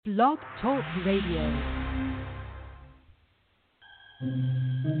Blog Talk Radio.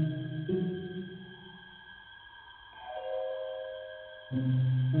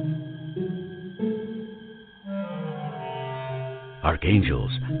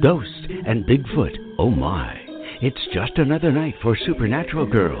 Archangels, ghosts, and Bigfoot, oh my. It's just another night for Supernatural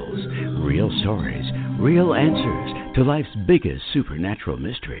Girls. Real stories, real answers to life's biggest supernatural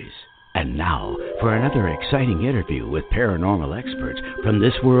mysteries. And now, for another exciting interview with paranormal experts from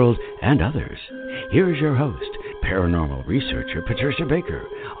this world and others. Here's your host, paranormal researcher Patricia Baker,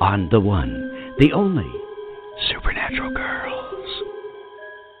 on the one, the only, Supernatural Girls.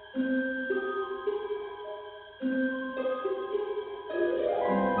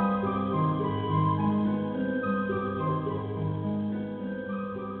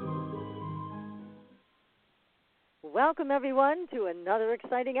 Welcome, everyone, to another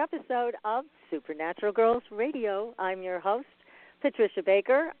exciting episode of Supernatural Girls Radio. I'm your host, Patricia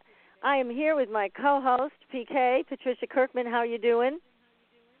Baker. I am here with my co-host, PK, Patricia Kirkman. How are you doing?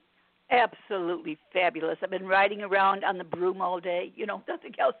 Absolutely fabulous. I've been riding around on the broom all day. You know,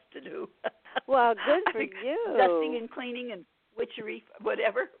 nothing else to do. Well, good for you. Dusting and cleaning and witchery,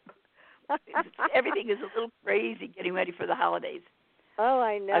 whatever. Everything is a little crazy getting ready for the holidays. Oh,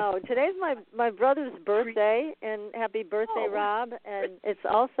 I know. Today's my brother's birthday, and happy birthday, Rob. And it's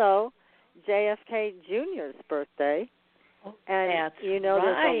also JFK Jr.'s birthday. And, that's you know,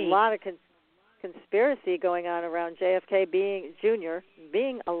 right. There's a lot of conspiracy going on around JFK Jr.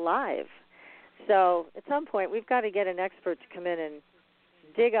 being alive. So at some point, we've got to get an expert to come in and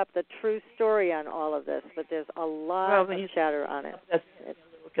dig up the true story on all of this. But there's a lot of chatter on it. That's a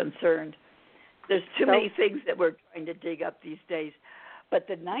little concerned. There's too many things that we're trying to dig up these days. But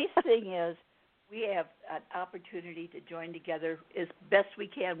the nice thing is we have an opportunity to join together as best we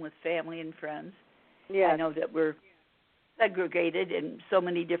can with family and friends. Yes. I know that we're segregated in so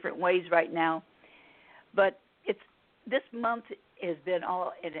many different ways right now. But this month has been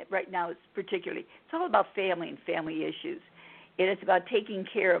all, and right now it's all about family and family issues. And it's about taking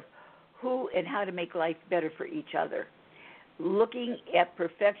care of who and how to make life better for each other. Looking at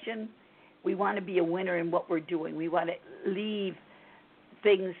perfection, we want to be a winner in what we're doing. We want to leave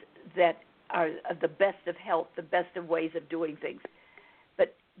things that are the best of health, the best of ways of doing things.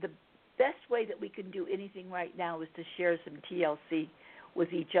 But the best way that we can do anything right now is to share some TLC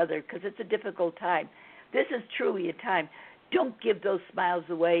with each other, because it's a difficult time. This is truly a time. Don't give those smiles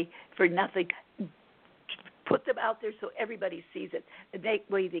away for nothing. Put them out there so everybody sees it. And that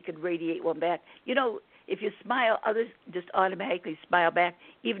way they can radiate one back. You know, if you smile, others just automatically smile back,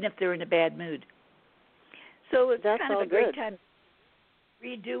 even if they're in a bad mood. So it's kind of a great time.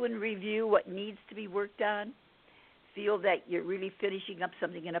 Redo and review what needs to be worked on. Feel that you're really finishing up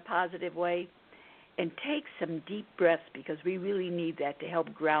something in a positive way. And take some deep breaths, because we really need that to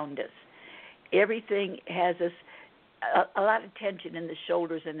help ground us. Everything has us a lot of tension in the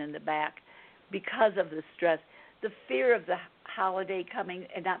shoulders and in the back because of the stress. The fear of the holiday coming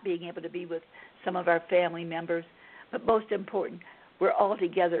and not being able to be with some of our family members. But most important, we're all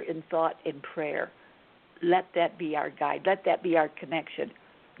together in thought and prayer. Let that be our guide. Let that be our connection.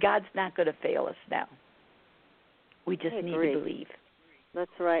 God's not going to fail us now. We just need to believe. That's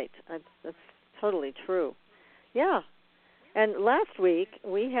right. That's totally true. Yeah. And last week,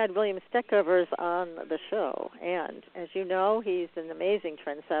 we had William Steckovers on the show. And as you know, he's an amazing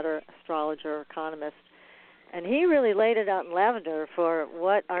trendsetter, astrologer, economist. And he really laid it out in lavender for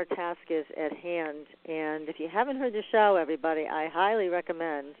what our task is at hand. And if you haven't heard the show, everybody, I highly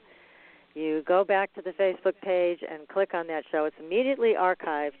recommend you go back to the Facebook page and click on that show. It's immediately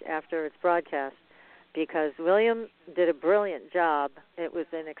archived after it's broadcast, because William did a brilliant job. It was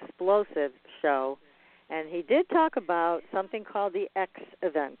an explosive show. And he did talk about something called the X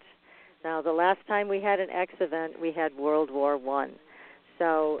event. Now, the last time we had an X event, we had World War I.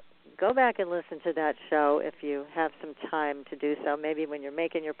 So go back and listen to that show if you have some time to do so, maybe when you're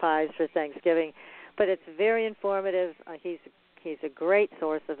making your pies for Thanksgiving. But it's very informative. He's a great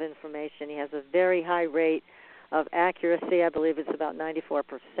source of information. He has a very high rate of accuracy. I believe it's about 94%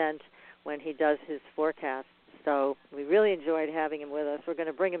 when he does his forecasts. So we really enjoyed having him with us. We're going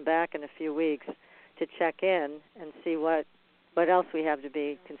to bring him back in a few weeks to check in and see what else we have to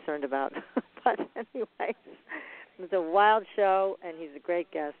be concerned about. But anyways, it's a wild show, and he's a great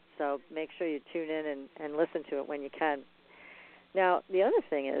guest, so make sure you tune in and listen to it when you can. Now, the other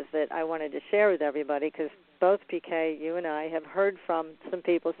thing is that I wanted to share with everybody, because both PK, you and I, have heard from some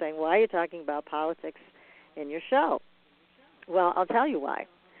people saying, why are you talking about politics in your show? Well, I'll tell you why.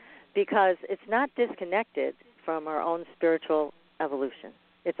 Because it's not disconnected from our own spiritual evolution.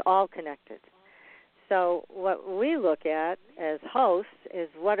 It's all connected. So what we look at as hosts is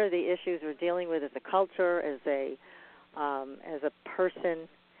what are the issues we're dealing with as a culture, as a person.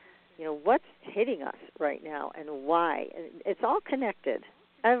 You know, what's hitting us right now and why. It's all connected,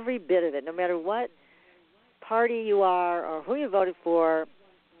 every bit of it, no matter what party you are or who you voted for.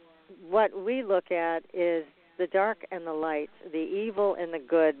 What we look at is the dark and the light, the evil and the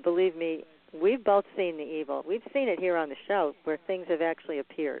good. Believe me, we've both seen the evil. We've seen it here on the show where things have actually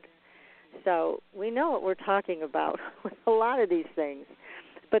appeared. So we know what we're talking about with a lot of these things.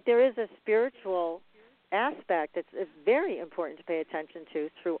 But there is a spiritual aspect that's very important to pay attention to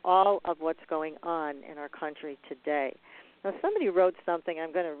through all of what's going on in our country today. Now, somebody wrote something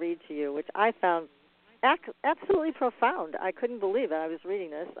I'm going to read to you, which I found absolutely profound. I couldn't believe it. I was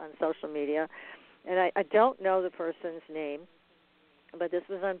reading this on social media, and I don't know the person's name, but this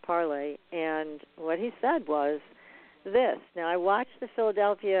was on Parlay, and what he said was this. Now, I watched the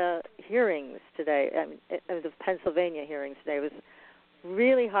Philadelphia hearings today, the Pennsylvania hearings today. It was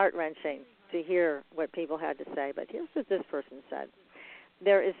really heart-wrenching to hear what people had to say, but here's what this person said.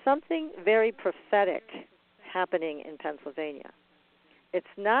 There is something very prophetic happening in Pennsylvania. It's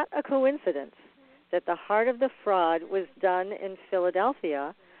not a coincidence that the heart of the fraud was done in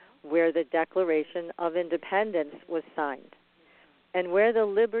Philadelphia, where the Declaration of Independence was signed, and where the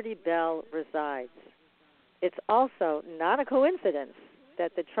Liberty Bell resides. It's also not a coincidence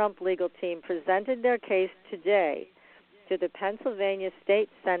that the Trump legal team presented their case today to the Pennsylvania State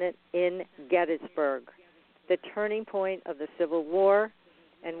Senate in Gettysburg, the turning point of the Civil War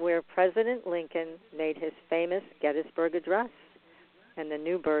and where President Lincoln made his famous Gettysburg Address and the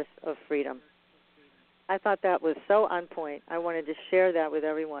new birth of freedom. I thought that was so on point. I wanted to share that with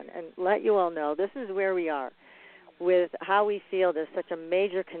everyone and let you all know this is where we are with how we feel there's such a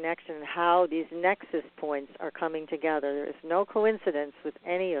major connection and how these nexus points are coming together. There is no coincidence with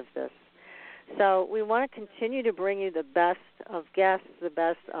any of this. So we want to continue to bring you the best of guests, the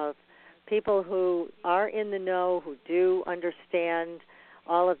best of people who are in the know, who do understand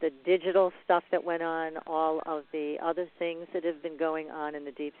all of the digital stuff that went on, all of the other things that have been going on in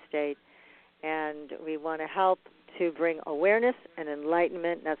the deep state. And we want to help to bring awareness and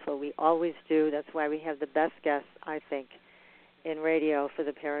enlightenment. That's what we always do. That's why we have the best guests, I think, in radio for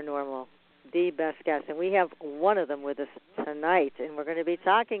the paranormal, the best guests. And we have one of them with us tonight, and we're going to be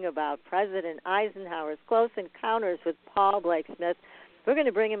talking about President Eisenhower's close encounters with Paul Blake Smith. We're going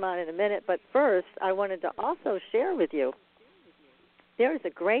to bring him on in a minute, but first I wanted to also share with you, there is a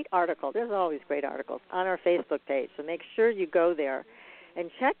great article, there's always great articles, on our Facebook page, so make sure you go there and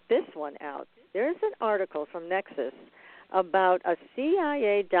check this one out. There's an article from Nexus about a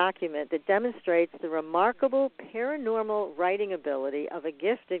CIA document that demonstrates the remarkable paranormal writing ability of a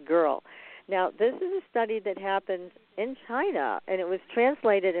gifted girl. Now, this is a study that happened in China, and it was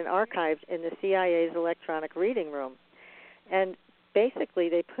translated and archived in the CIA's electronic reading room. And basically,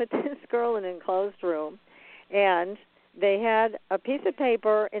 they put this girl in an enclosed room, and they had a piece of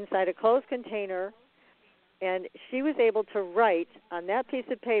paper inside a closed container, and she was able to write on that piece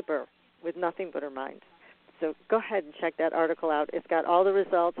of paper with nothing but her mind. So go ahead and check that article out. It's got all the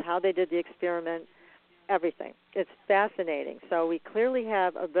results, how they did the experiment, everything. It's fascinating. So we clearly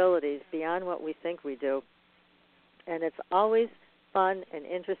have abilities beyond what we think we do, and it's always fun and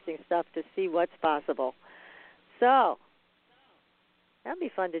interesting stuff to see what's possible. So that'd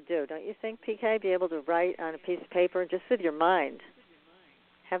be fun to do, don't you think, PK? Be able to write on a piece of paper just with your mind.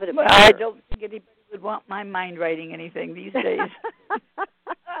 Have it appear. Well, I don't think anybody would want my mind writing anything these days.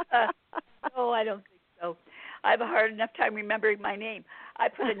 No, I don't think so. I have a hard enough time remembering my name. I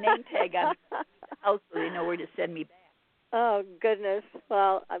put a name tag on the house so they know where to send me back. Oh, goodness.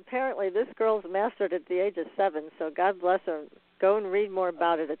 Well, apparently this girl's mastered at the age of 7, so God bless her. Go and read more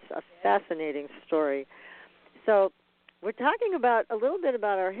about it. It's a fascinating story. So we're talking about a little bit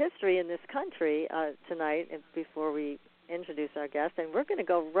about our history in this country tonight before we introduce our guest, and we're going to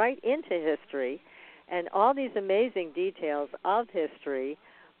go right into history and all these amazing details of history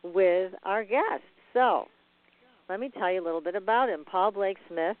with our guest. So let me tell you a little bit about him. Paul Blake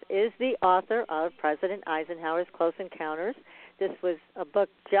Smith is the author of President Eisenhower's Close Encounters. This was a book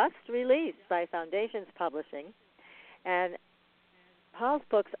just released by Foundations Publishing, and Paul's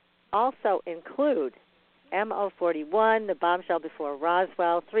books also include MO41, The Bombshell Before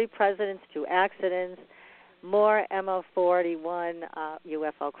Roswell, 3 Presidents, 2 Accidents, more MO41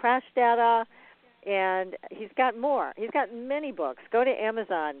 UFO crash data, and he's got more. He's got many books. Go to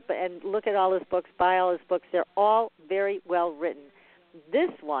Amazon and look at all his books, buy all his books. They're all very well written.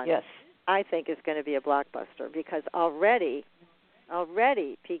 This one, yes, I think, is going to be a blockbuster because already,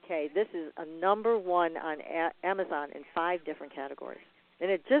 PK, this is a number 1 on Amazon in 5 different categories.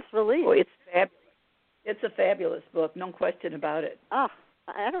 And it just released. Oh, it's fabulous. It's a fabulous book, no question about it. Oh,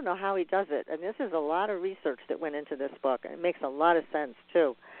 I don't know how he does it. And this is a lot of research that went into this book. And it makes a lot of sense,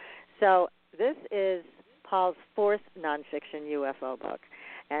 too. So this is Paul's fourth nonfiction UFO book.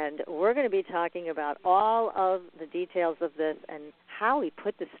 And we're going to be talking about all of the details of this and how he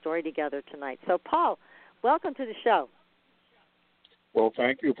put this story together tonight. So, Paul, welcome to the show. Well,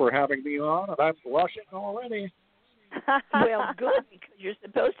 thank you for having me on, and I'm blushing already. Well, good, because you're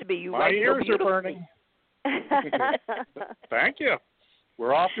supposed to be. You My ears are burning. Thank you.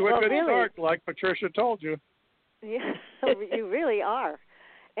 We're off to a good start, like Patricia told you. Yeah, you really are.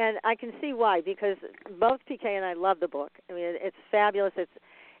 And I can see why, because both PK and I love the book. I mean, it's fabulous.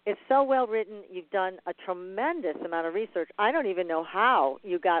 It's so well written. You've done a tremendous amount of research. I don't even know how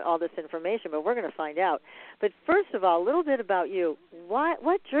you got all this information, but we're going to find out. But first of all, a little bit about you.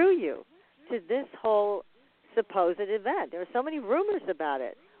 What drew you to this whole supposed event? There were so many rumors about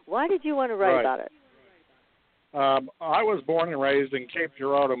it. Why did you want to write about it? I was born and raised in Cape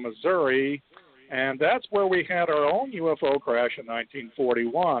Girardeau, Missouri, and that's where we had our own UFO crash in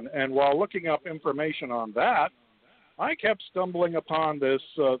 1941. And while looking up information on that, I kept stumbling upon this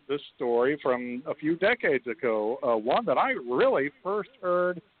story from a few decades ago, one that I really first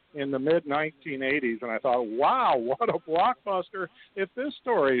heard in the mid-1980s, and I thought, wow, what a blockbuster if this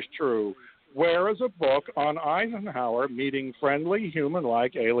story is true. Where is a book on Eisenhower meeting friendly,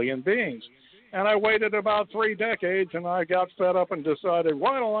 human-like alien beings? And I waited about 3 decades, and I got fed up and decided,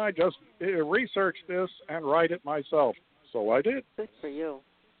 why don't I just research this and write it myself? So I did. Good for you.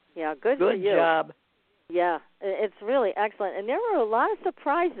 Yeah, good for you. Good job. Yeah, it's really excellent. And there were a lot of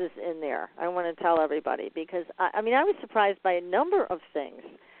surprises in there, I want to tell everybody, because, I was surprised by a number of things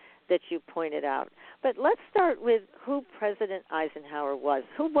that you pointed out. But let's start with who President Eisenhower was.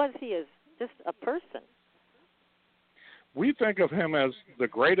 Who was he as just a person? We think of him as the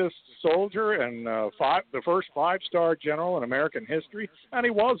greatest soldier and the first 5-star general in American history, and he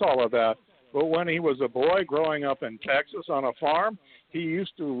was all of that. But when he was a boy growing up in Texas on a farm, he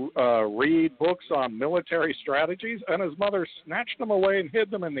used to read books on military strategies, and his mother snatched them away and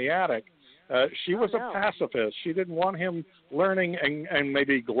hid them in the attic. She was a pacifist. She didn't want him learning and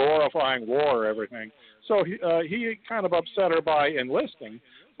maybe glorifying war or everything. So he kind of upset her by enlisting,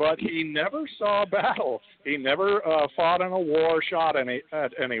 but he never saw a battle. He never fought in a war, shot at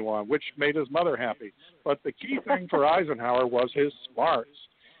anyone, which made his mother happy. But the key thing for Eisenhower was his smarts.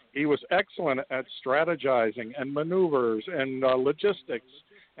 He was excellent at strategizing and maneuvers and logistics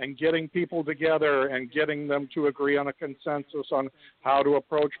and getting people together and getting them to agree on a consensus on how to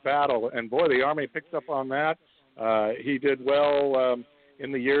approach battle. And, boy, the Army picked up on that. He did well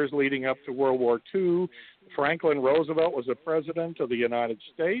in the years leading up to World War II. Franklin Roosevelt was the President of the United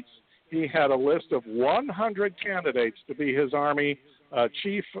States. He had a list of 100 candidates to be his Army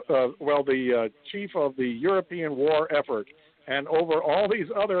chief of the European war effort. And over all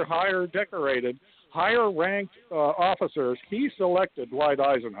these other higher-ranked officers, he selected Dwight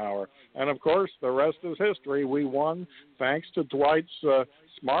Eisenhower. And, of course, the rest is history. We won thanks to Dwight's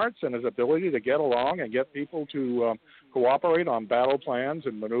smarts and his ability to get along and get people to cooperate on battle plans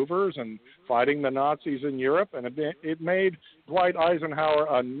and maneuvers and fighting the Nazis in Europe. And it made Dwight Eisenhower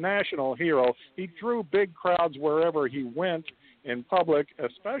a national hero. He drew big crowds wherever he went in public,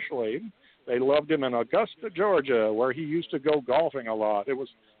 especially. They loved him in Augusta, Georgia, where he used to go golfing a lot. It was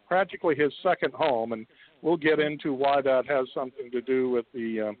practically his second home, and we'll get into why that has something to do with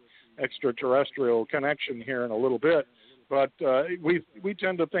the extraterrestrial connection here in a little bit. But we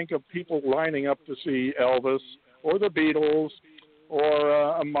tend to think of people lining up to see Elvis or the Beatles or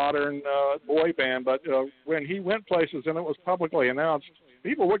a modern boy band. But when he went places and it was publicly announced,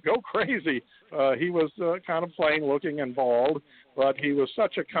 people would go crazy. He was kind of plain-looking and bald, but he was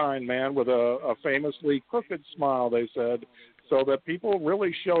such a kind man with a famously crooked smile, they said, so that people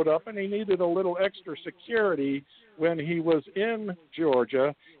really showed up, and he needed a little extra security when he was in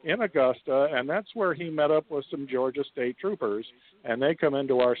Georgia, in Augusta, and that's where he met up with some Georgia state troopers, and they come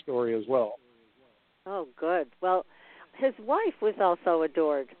into our story as well. Oh, good. Well, his wife was also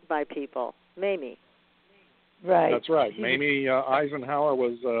adored by people, Mamie. Right. That's right. Mamie Eisenhower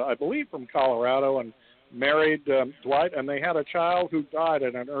was, I believe, from Colorado and married Dwight, and they had a child who died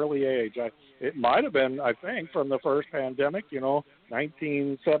at an early age. It might have been, I think, from the first pandemic,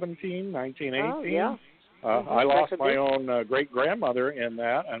 1917, 1918. Oh, yeah. I lost my own great-grandmother in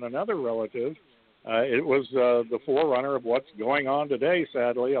that and another relative. It was the forerunner of what's going on today,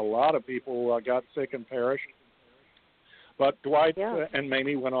 sadly. A lot of people got sick and perished. But Dwight and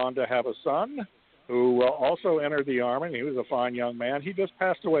Mamie went on to have a son who also entered the Army. He was a fine young man. He just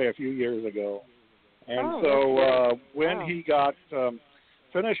passed away a few years ago. And when he got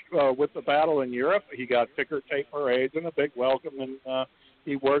finished with the battle in Europe. He got ticker tape parades and a big welcome, and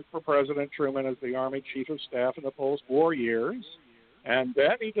he worked for President Truman as the Army Chief of Staff in the post-war years. And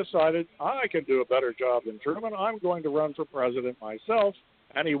then he decided, I can do a better job than Truman. I'm going to run for president myself.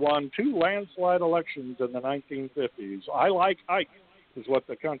 And he won 2 landslide elections in the 1950s. I like Ike, is what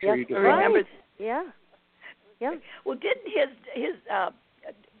the country decided. Right. Yeah. Yeah. Well, didn't his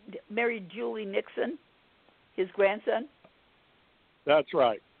married Julie Nixon, his grandson? That's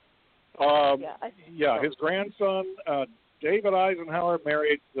right. His grandson, David Eisenhower,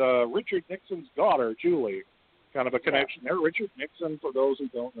 married Richard Nixon's daughter, Julie. Kind of a connection there. Richard Nixon, for those who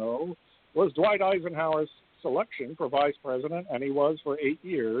don't know, was Dwight Eisenhower's selection for vice president, and he was for 8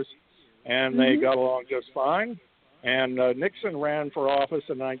 years, and they got along just fine. And Nixon ran for office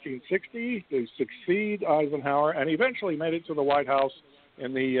in 1960 to succeed Eisenhower, and eventually made it to the White House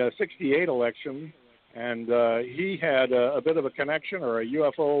in the 68 election. And he had a bit of a connection or a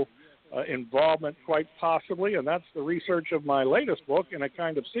UFO involvement, quite possibly, and that's the research of my latest book in a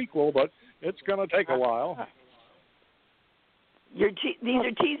kind of sequel, but it's going to take a while. These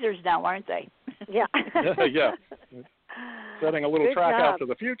are teasers now, aren't they? Yeah. Yeah. Setting a little Good track job. out to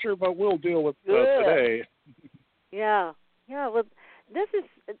the future, but we'll deal with today. Yeah. Yeah. Well,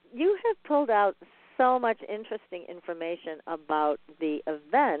 you have pulled out so much interesting information about the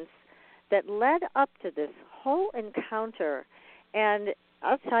events that led up to this whole encounter. And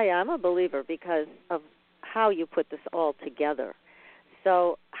I'll tell you, I'm a believer because of how you put this all together.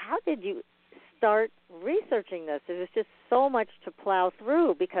 So how did you start researching this? It was just so much to plow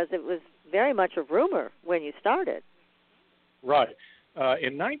through because it was very much a rumor when you started. Right.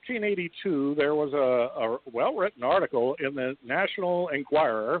 In 1982, there was a well-written article in the National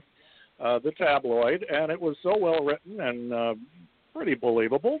Enquirer, the tabloid, and it was so well-written and pretty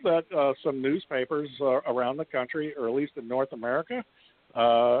believable that some newspapers around the country, or at least in North America,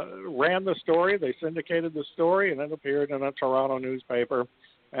 ran the story. They syndicated the story, and it appeared in a Toronto newspaper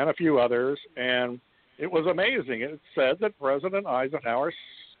and a few others, and it was amazing. It said that President Eisenhower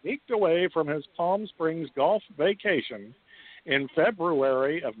sneaked away from his Palm Springs golf vacation in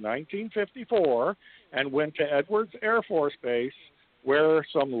February of 1954 and went to Edwards Air Force Base, where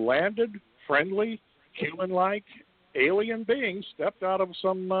some landed, friendly, human-like alien beings stepped out of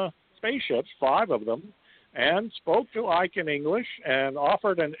some spaceships, 5 of them, and spoke to Ike in English and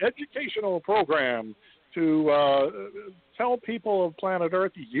offered an educational program to tell people of planet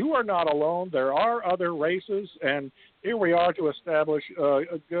Earth, you are not alone. There are other races, and here we are to establish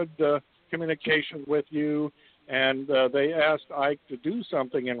a good communication with you. And they asked Ike to do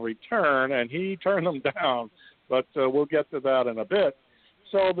something in return, and he turned them down. But we'll get to that in a bit.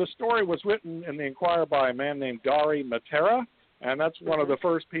 So the story was written in the Enquirer by a man named Dari Matera, and that's one of the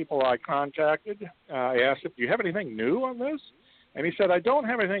first people I contacted. I asked him, do you have anything new on this? And he said, I don't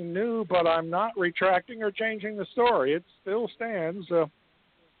have anything new, but I'm not retracting or changing the story. It still stands.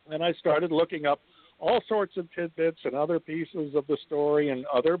 And I started looking up all sorts of tidbits and other pieces of the story in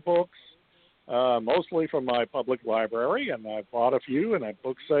other books, mostly from my public library, and I bought a few and at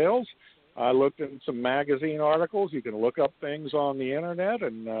book sales. I looked in some magazine articles. You can look up things on the Internet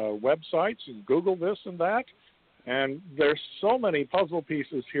and websites and Google this and that. And there's so many puzzle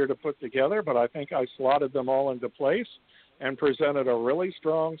pieces here to put together, but I think I slotted them all into place and presented a really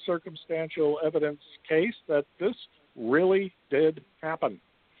strong circumstantial evidence case that this really did happen.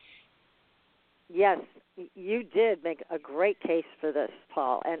 Yes, you did make a great case for this,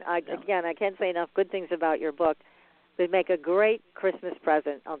 Paul. And again, I can't say enough good things about your book. It would make a great Christmas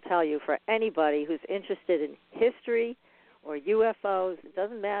present, I'll tell you, for anybody who's interested in history or UFOs. It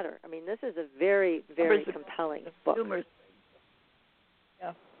doesn't matter. I mean, this is a very, very compelling book.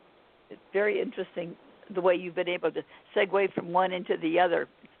 Yeah, it's very interesting the way you've been able to segue from one into the other.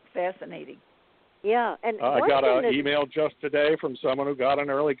 It's fascinating. Yeah, and I got an email just today from someone who got an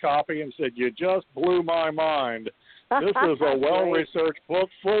early copy and said, you just blew my mind. This is a well-researched book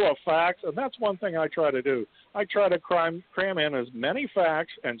full of facts, and that's one thing I try to do. I try to cram in as many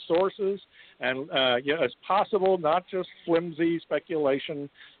facts and sources and as possible, not just flimsy speculation,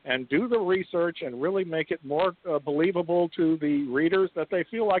 and do the research and really make it more believable to the readers that they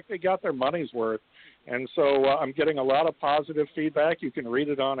feel like they got their money's worth. And so I'm getting a lot of positive feedback. You can read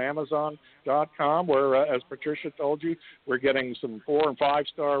it on Amazon.com, where, as Patricia told you, we're getting some 4- and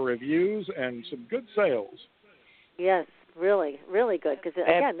 5-star reviews and some good sales. Yes, really, really good. Because,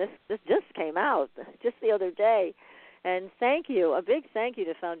 again, this just came out just the other day. And thank you, a big thank you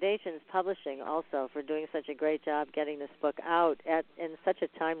to Foundations Publishing also for doing such a great job getting this book out in such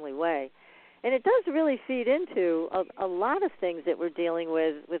a timely way. And it does really feed into a lot of things that we're dealing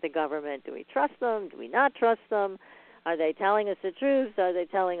with the government. Do we trust them? Do we not trust them? Are they telling us the truth? Are they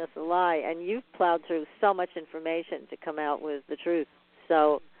telling us a lie? And you've plowed through so much information to come out with the truth.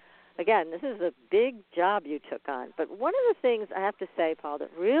 So, again, this is a big job you took on. But one of the things I have to say, Paul, that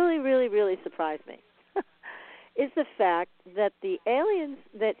really, really, really surprised me is the fact that the aliens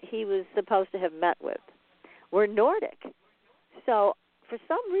that he was supposed to have met with were Nordic. So, for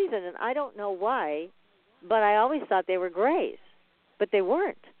some reason, and I don't know why, but I always thought they were grays, but they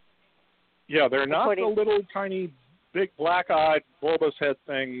weren't. Yeah, they're not the little tiny, big black-eyed, bulbous head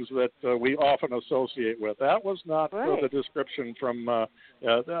things that we often associate with. That was not the description from,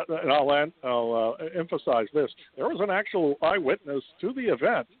 and I'll emphasize this. There was an actual eyewitness to the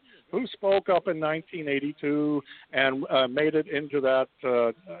event who spoke up in 1982 and made it into that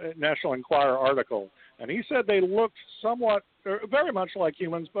National Enquirer article. And he said they looked somewhat, very much like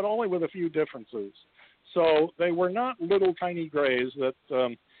humans, but only with a few differences. So they were not little tiny grays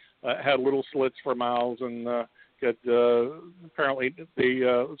that had little slits for mouths and could apparently they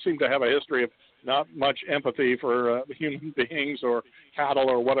seem to have a history of not much empathy for human beings or cattle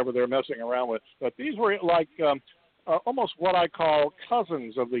or whatever they're messing around with. But these were like almost what I call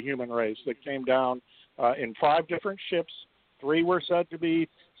cousins of the human race that came down in 5 different ships. 3 were said to be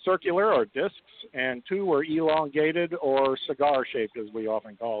circular or discs, and 2 were elongated or cigar-shaped, as we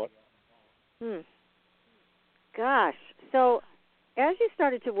often call it. Gosh. So as you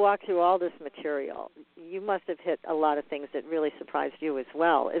started to walk through all this material, you must have hit a lot of things that really surprised you as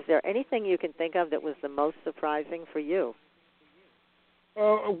well. Is there anything you can think of that was the most surprising for you?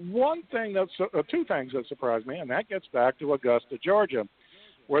 One thing that's 2 things that surprised me, and that gets back to Augusta, Georgia,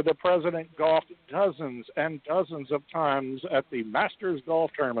 where the president golfed dozens and dozens of times at the Masters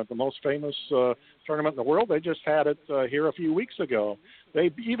Golf Tournament, the most famous tournament in the world. They just had it here a few weeks ago. They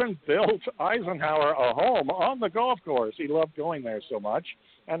even built Eisenhower a home on the golf course. He loved going there so much,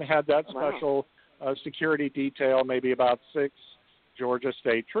 and had that special security detail, maybe about 6 Georgia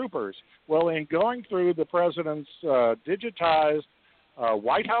State Troopers. Well, in going through the president's digitized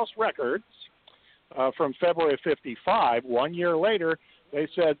White House records from February of 55, 1 year later, they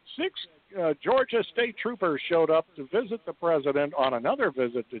said 6 Georgia State Troopers showed up to visit the president on another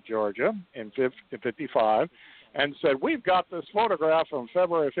visit to Georgia in 55 and said, we've got this photograph from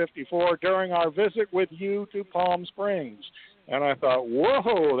February 54 during our visit with you to Palm Springs. And I thought,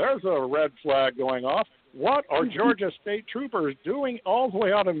 whoa, there's a red flag going off. What are Georgia State Troopers doing all the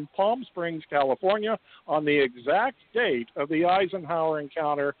way out in Palm Springs, California, on the exact date of the Eisenhower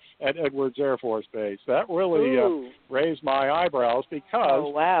encounter at Edwards Air Force Base? That really raised my eyebrows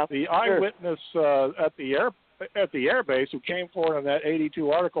because the eyewitness at the air base who came forward in that 82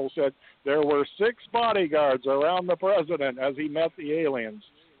 article said there were 6 bodyguards around the president as he met the aliens.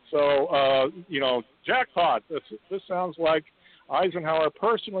 So, jackpot. This sounds like Eisenhower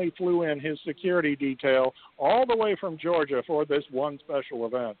personally flew in his security detail all the way from Georgia for this one special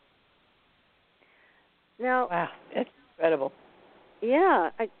event. Now, wow, that's incredible. Yeah,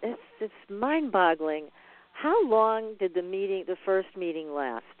 it's mind-boggling. How long did the first meeting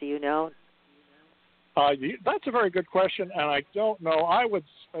last? Do you know? That's a very good question, and I don't know. I would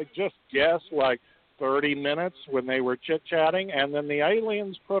just guess like 30 minutes when they were chit-chatting, and then the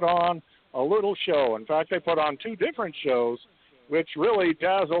aliens put on a little show. In fact, they put on 2 different shows, which really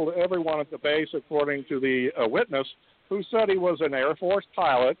dazzled everyone at the base, according to the witness, who said he was an Air Force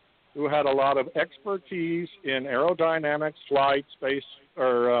pilot who had a lot of expertise in aerodynamics, flight, space,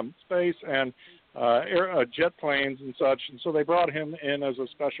 and jet planes and such. And so they brought him in as a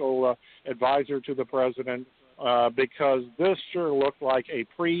special advisor to the president because this sure looked like a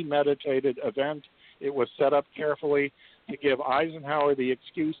premeditated event. It was set up carefully to give Eisenhower the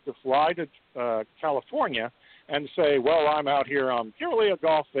excuse to fly to California and say, well, I'm out here on purely a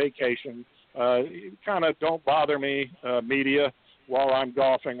golf vacation. Kind of don't bother me, media, while I'm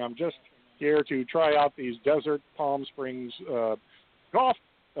golfing. I'm just here to try out these desert Palm Springs golf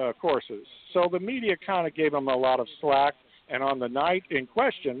courses. So the media kind of gave him a lot of slack. And on the night in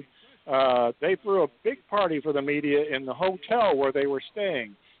question, they threw a big party for the media in the hotel where they were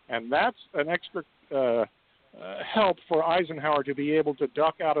staying. And that's an extra help for Eisenhower to be able to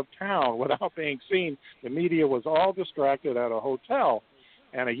duck out of town without being seen. The media was all distracted at a hotel.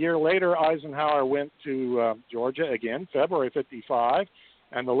 And a year later, Eisenhower went to Georgia again, February 55,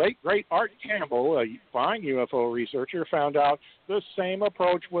 and the late, great Art Campbell, a fine UFO researcher, found out this same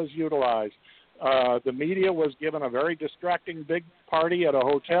approach was utilized. The media was given a very distracting big party at a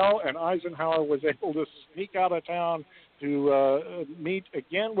hotel, and Eisenhower was able to sneak out of town to meet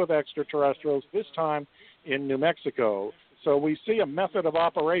again with extraterrestrials, this time in New Mexico. So we see a method of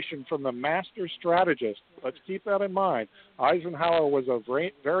operation from the master strategist. Let's keep that in mind. Eisenhower was a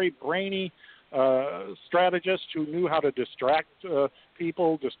very brainy strategists who knew how to distract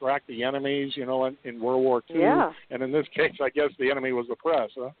people, distract the enemies, in World War II. Yeah. And in this case, I guess the enemy was the press,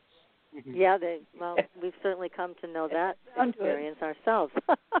 huh? Yeah, we've certainly come to know that experience ourselves.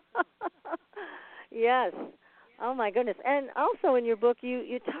 Yes. Oh, my goodness. And also in your book,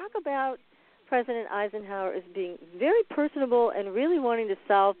 you talk about President Eisenhower as being very personable and really wanting to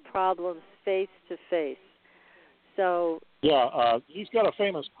solve problems face to face. So yeah, he's got a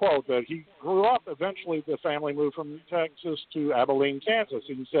famous quote that he grew up. Eventually, the family moved from Texas to Abilene, Kansas.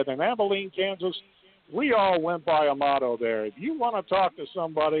 He said, "In Abilene, Kansas, we all went by a motto there. If you want to talk to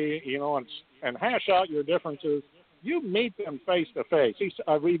somebody, and hash out your differences, you meet them face to face."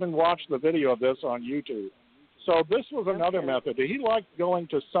 I've even watched the video of this on YouTube. So this was another method. He liked going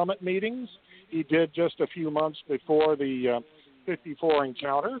to summit meetings. He did just a few months before the 54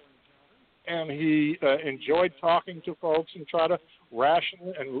 encounter. And he enjoyed talking to folks and try to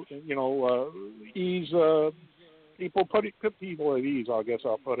ration and, ease people, put people at ease, I guess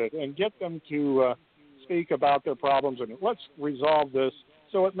I'll put it, and get them to speak about their problems and let's resolve this.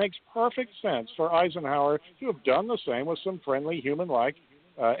 So it makes perfect sense for Eisenhower to have done the same with some friendly human-like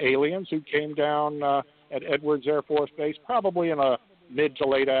aliens who came down at Edwards Air Force Base probably in a mid to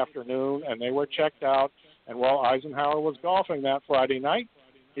late afternoon, and they were checked out. And while Eisenhower was golfing that Friday night,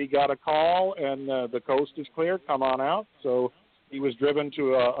 he got a call, and the coast is clear, come on out. So he was driven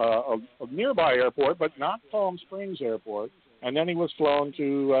to a nearby airport, but not Palm Springs Airport. And then he was flown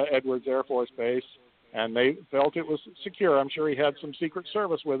to Edwards Air Force Base, and they felt it was secure. I'm sure he had some Secret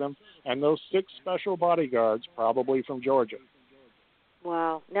Service with him, and those 6 special bodyguards, probably from Georgia.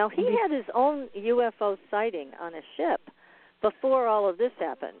 Wow. Now, he had his own UFO sighting on a ship before all of this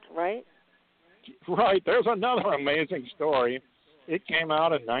happened, right? Right. There's another amazing story. It came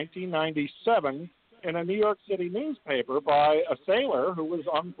out in 1997 in a New York City newspaper by a sailor who was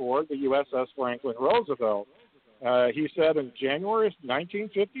on board the USS Franklin Roosevelt. He said in January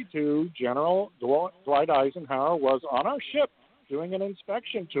 1952, General Dwight Eisenhower was on our ship doing an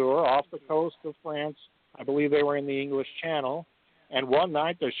inspection tour off the coast of France. I believe they were in the English Channel. And one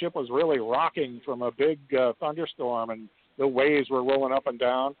night the ship was really rocking from a big thunderstorm, and the waves were rolling up and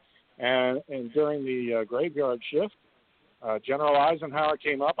down. And during the graveyard shift, General Eisenhower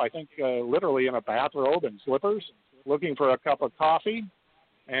came up, I think literally in a bathrobe and slippers, looking for a cup of coffee.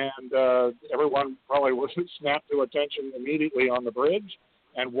 And everyone probably was snapped to attention immediately on the bridge.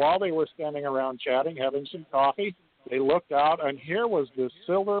 And while they were standing around chatting, having some coffee, they looked out, and here was this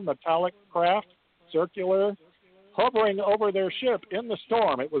silver metallic craft, circular, hovering over their ship in the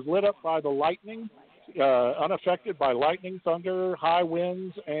storm. It was lit up by the lightning, unaffected by lightning, thunder, high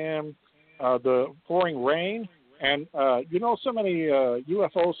winds, and the pouring rain. And, so many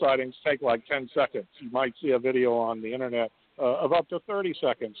UFO sightings take like 10 seconds. You might see a video on the Internet of up to 30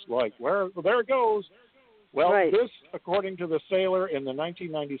 seconds, like, there it goes. Well, right. This, according to the sailor in the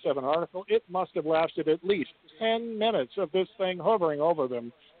 1997 article, it must have lasted at least 10 minutes of this thing hovering over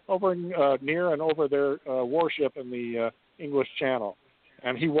them, hovering near and over their warship in the English Channel.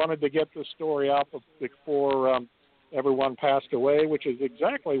 And he wanted to get the story out before everyone passed away, which is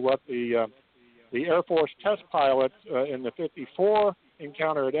exactly what the Air Force test pilot in the 54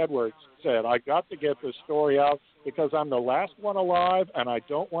 encounter at Edwards said. I got to get this story out because I'm the last one alive, and I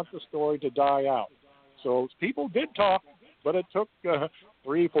don't want the story to die out. So people did talk, but it took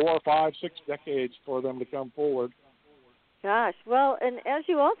 3, 4, 5, 6 decades for them to come forward. Gosh, well, and as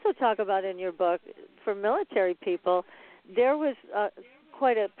you also talk about in your book, for military people, there was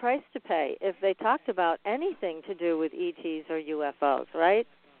quite a price to pay if they talked about anything to do with ETs or UFOs, right?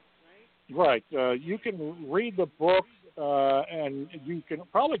 Right. You can read the book, and you can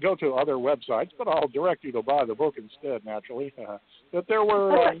probably go to other websites, but I'll direct you to buy the book instead, naturally. That there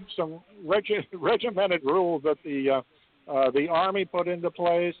were some regimented rules that the Army put into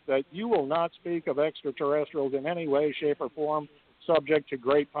place, that you will not speak of extraterrestrials in any way, shape, or form, subject to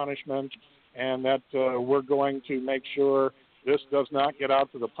great punishment, and that we're going to make sure this does not get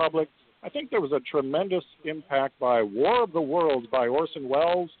out to the public. I think there was a tremendous impact by War of the Worlds by Orson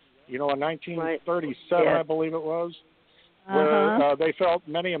Welles, in 1937, right. I believe it was, where they felt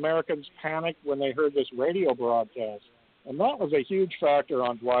many Americans panicked when they heard this radio broadcast. And that was a huge factor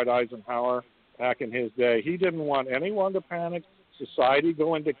on Dwight Eisenhower back in his day. He didn't want anyone to panic, society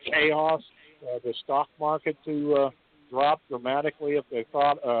go into chaos, the stock market to drop dramatically if they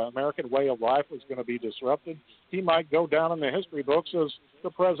thought American way of life was going to be disrupted. He might go down in the history books as the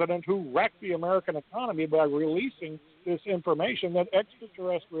president who wrecked the American economy by releasing this information that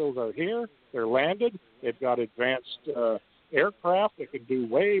extraterrestrials are here, they're landed, they've got advanced aircraft that can do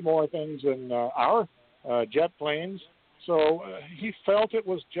way more things than our jet planes, So he felt it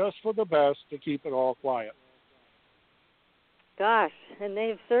was just for the best to keep it all quiet. Gosh, and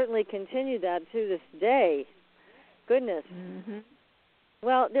they've certainly continued that to this day. Goodness. Mm-hmm.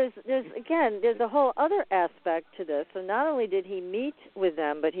 Well, there's a whole other aspect to this. So not only did he meet with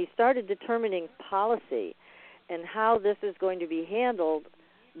them, but he started determining policy and how this is going to be handled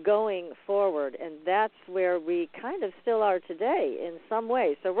going forward. And that's where we kind of still are today in some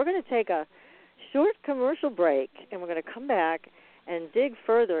ways. So we're going to take a short commercial break, and we're going to come back and dig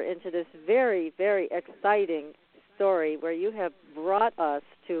further into this very, very exciting story where you have brought us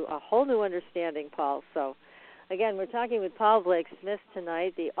to a whole new understanding, Paul. So, again, we're talking with Paul Blake Smith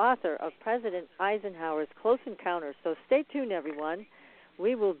tonight, the author of President Eisenhower's Close Encounters. So stay tuned, everyone.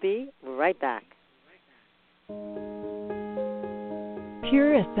 We will be right back.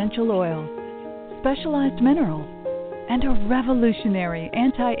 Pure essential oils, specialized minerals, and a revolutionary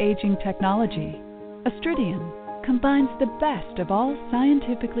anti-aging technology. Astridian combines the best of all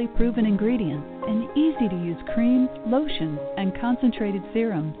scientifically proven ingredients in easy-to-use creams, lotions, and concentrated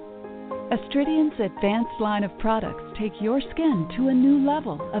serums. Astridian's advanced line of products take your skin to a new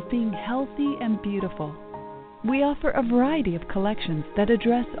level of being healthy and beautiful. We offer a variety of collections that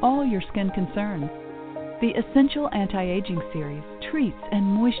address all your skin concerns. The Essential Anti-Aging Series treats and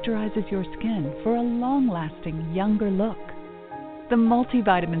moisturizes your skin for a long-lasting, younger look. The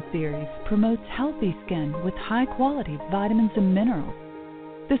Multivitamin Series promotes healthy skin with high-quality vitamins and minerals.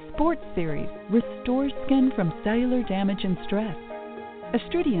 The Sports Series restores skin from cellular damage and stress.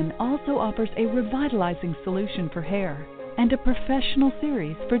 Astridian also offers a revitalizing solution for hair and a professional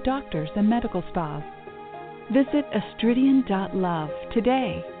series for doctors and medical spas. Visit astridian.love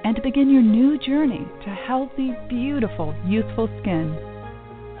today and begin your new journey to healthy, beautiful, youthful skin.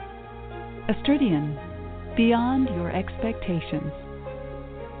 Astridian, beyond your expectations.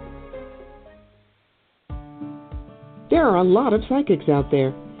 There are a lot of psychics out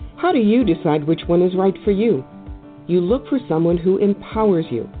there. How do you decide which one is right for you? You look for someone who empowers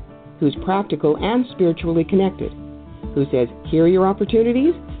you, who's practical and spiritually connected, who says, here are your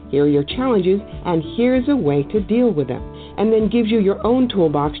opportunities, here are your challenges, and here's a way to deal with them, and then gives you your own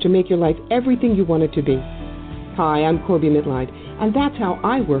toolbox to make your life everything you want it to be. Hi, I'm Corby Mitleid, and that's how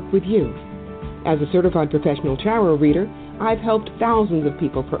I work with you. As a certified professional tarot reader, I've helped thousands of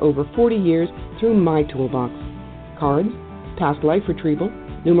people for over 40 years through my toolbox. Cards, past life retrieval,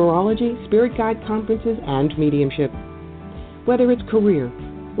 numerology, spirit guide conferences, and mediumship. Whether it's career,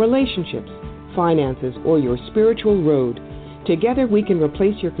 relationships, finances, or your spiritual road, together we can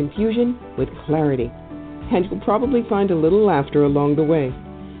replace your confusion with clarity. And you'll probably find a little laughter along the way.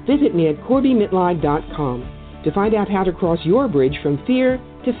 Visit me at CorbyMitleid.com to find out how to cross your bridge from fear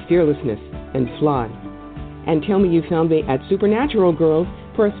to fearlessness and fly. And tell me you found me at Supernatural Girls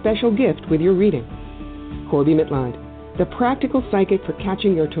for a special gift with your reading. Corby Mitleid, the practical psychic for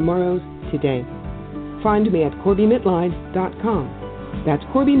catching your tomorrows today. Find me at CorbyMitleid.com. That's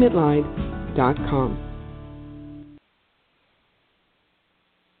CorbyMitleid.com.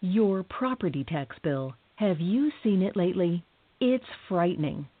 Your property tax bill. Have you seen it lately? It's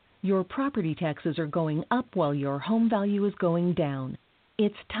frightening. Your property taxes are going up while your home value is going down.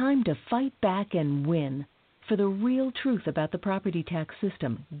 It's time to fight back and win. For the real truth about the property tax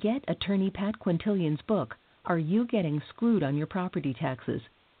system, get attorney Pat Quintilian's book, Are You Getting Screwed on Your Property Taxes?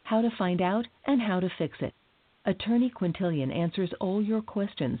 How to Find Out and How to Fix It. Attorney Quintilian answers all your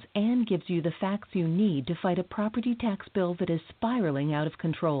questions and gives you the facts you need to fight a property tax bill that is spiraling out of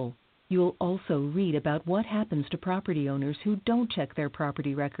control. You'll also read about what happens to property owners who don't check their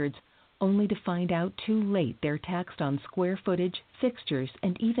property records, only to find out too late they're taxed on square footage, fixtures,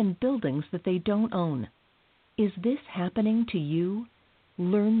 and even buildings that they don't own. Is this happening to you?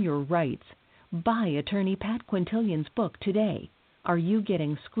 Learn your rights. Buy attorney Pat Quintilian's book today. Are You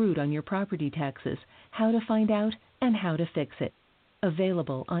Getting Screwed on Your Property Taxes? How to Find Out and How to Fix It.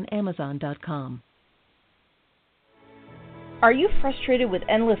 Available on Amazon.com. Are you frustrated with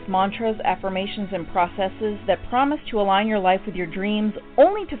endless mantras, affirmations, and processes that promise to align your life with your dreams,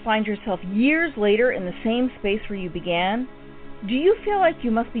 only to find yourself years later in the same space where you began? Do you feel like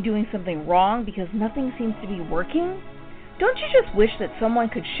you must be doing something wrong because nothing seems to be working? Don't you just wish that someone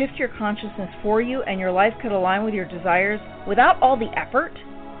could shift your consciousness for you and your life could align with your desires without all the effort?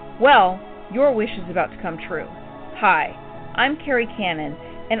 Well, your wish is about to come true. Hi, I'm Carrie Cannon,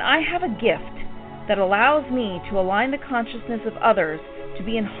 and I have a gift that allows me to align the consciousness of others to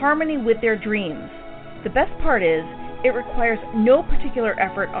be in harmony with their dreams. The best part is, it requires no particular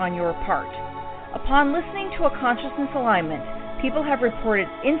effort on your part. Upon listening to a consciousness alignment, people have reported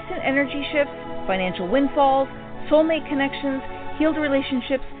instant energy shifts, financial windfalls, soulmate connections, healed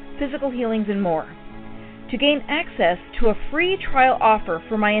relationships, physical healings, and more. To gain access to a free trial offer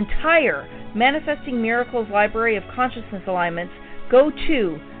for my entire Manifesting Miracles library of consciousness alignments, go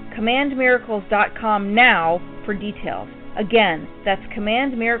to commandmiracles.com now for details. Again, that's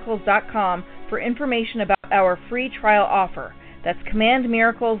commandmiracles.com for information about our free trial offer. That's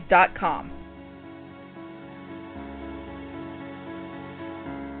commandmiracles.com.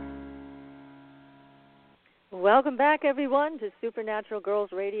 Welcome back, everyone, to Supernatural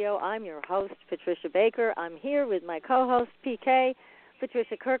Girls Radio. I'm your host, Patricia Baker. I'm here with my co-host, PK,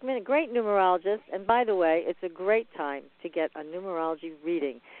 Patricia Kirkman, a great numerologist. And by the way, it's a great time to get a numerology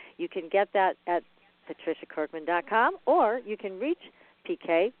reading. You can get that at patriciakirkman.com, or you can reach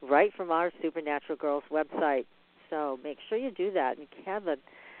PK right from our Supernatural Girls website. So make sure you do that and have an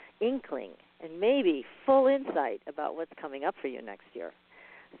inkling and maybe full insight about what's coming up for you next year.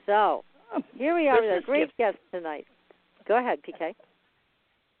 So here we are with a great guest tonight. Go ahead, PK.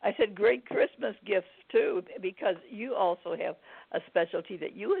 I said great Christmas gifts, too, because you also have a specialty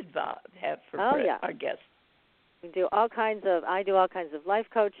that you have for our guests. I do all kinds of life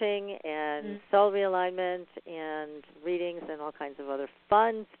coaching and soul realignment and readings and all kinds of other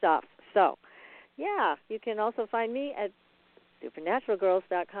fun stuff. So, yeah, you can also find me at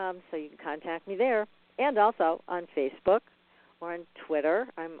supernaturalgirls.com, so you can contact me there, and also on Facebook or on Twitter.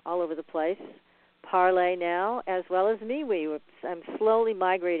 I'm all over the place. Parlay now, as well as MeWe. I'm slowly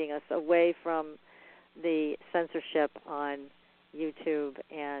migrating us away from the censorship on YouTube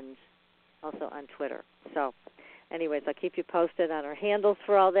and also on Twitter. So, anyways, I'll keep you posted on our handles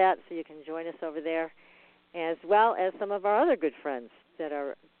for all that, so you can join us over there, as well as some of our other good friends that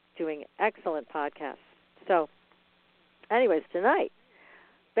are doing excellent podcasts. So, anyways, tonight,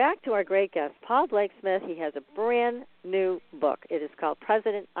 back to our great guest, Paul Blake Smith. He has a brand new book. It is called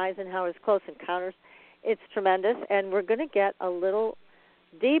President Eisenhower's Close Encounters. It's tremendous, and we're going to get a little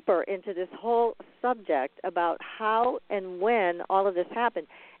deeper into this whole subject about how and when all of this happened.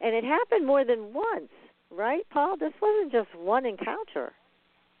 And it happened more than once, right, Paul? This wasn't just one encounter.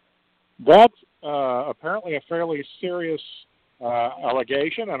 That's apparently a fairly serious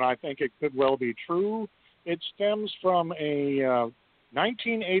allegation, and I think it could well be true. It stems from a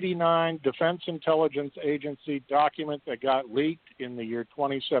 1989 Defense Intelligence Agency document that got leaked in the year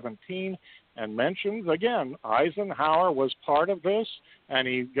 2017 and mentions, again, Eisenhower was part of this, and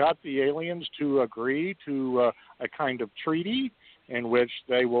he got the aliens to agree to a kind of treaty in which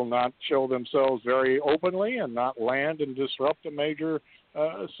they will not show themselves very openly and not land and disrupt a major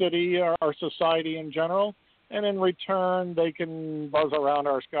city or society in general. And in return, they can buzz around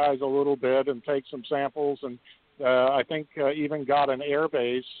our skies a little bit and take some samples, and I think even got an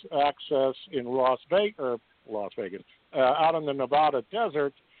airbase access in Las Vegas, out in the Nevada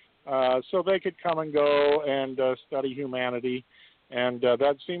desert, so they could come and go and study humanity. And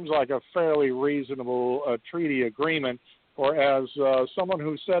that seems like a fairly reasonable treaty agreement. Or as someone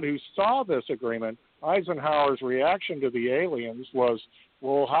who saw this agreement, Eisenhower's reaction to the aliens was,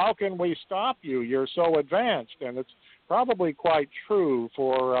 well, how can we stop you? You're so advanced. And it's probably quite true,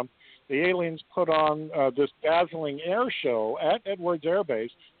 for the aliens put on this dazzling air show at Edwards Air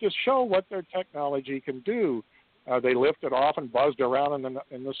Base to show what their technology can do. They lifted off and buzzed around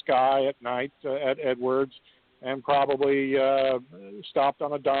in the sky at night at Edwards, and probably stopped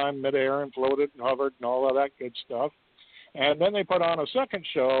on a dime midair and floated and hovered and all of that good stuff. And then they put on a second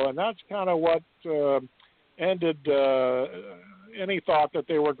show, and that's kind of what ended any thought that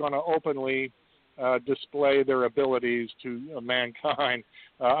they were going to openly display their abilities to mankind.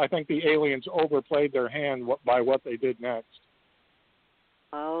 I think the aliens overplayed their hand by what they did next.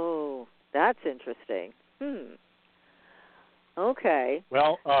 Oh, that's interesting. Okay.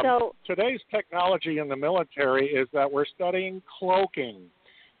 Well, today's technology in the military is that we're studying cloaking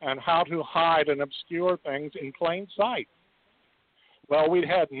and how to hide and obscure things in plain sight. Well, we'd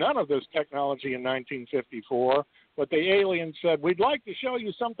had none of this technology in 1954, but the aliens said, we'd like to show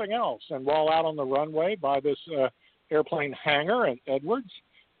you something else. And while out on the runway by this airplane hangar at Edwards,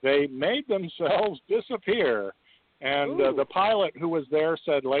 they made themselves disappear. And the pilot who was there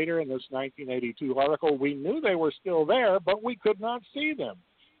said later in this 1982 article, we knew they were still there, but we could not see them.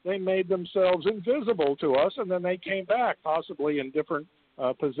 They made themselves invisible to us, and then they came back, possibly in different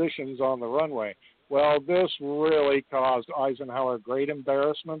positions on the runway. Well, this really caused Eisenhower great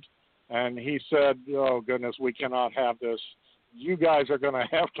embarrassment, and he said, oh, goodness, we cannot have this. You guys are going to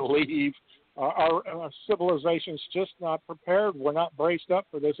have to leave. Our civilization's just not prepared. We're not braced up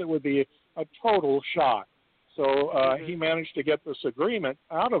for this. It would be a total shock. So he managed to get this agreement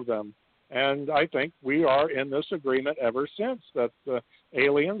out of them, and I think we are in this agreement ever since, that the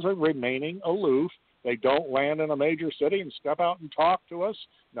aliens are remaining aloof They don't land in a major city and step out and talk to us,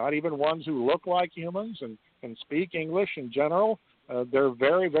 not even ones who look like humans and can speak English in general. There are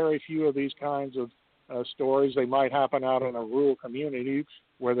very, very few of these kinds of stories. They might happen out in a rural community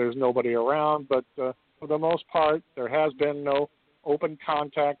where there's nobody around, but for the most part, there has been no open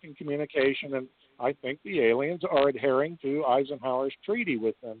contact and communication, and I think the aliens are adhering to Eisenhower's treaty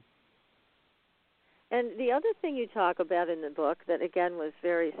with them. And the other thing you talk about in the book that, again, was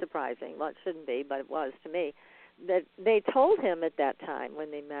very surprising, well, it shouldn't be, but it was to me, that they told him at that time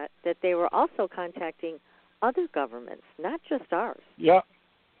when they met that they were also contacting other governments, not just ours. Yeah,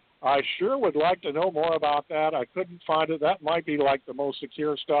 I sure would like to know more about that. I couldn't find it. That might be like the most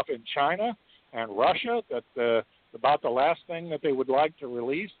secure stuff in China and Russia, that about the last thing that they would like to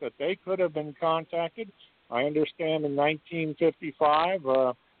release, that they could have been contacted. I understand in 1955,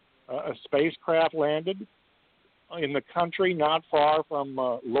 a spacecraft landed in the country not far from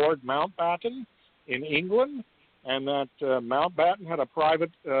Lord Mountbatten in England, and that Mountbatten had a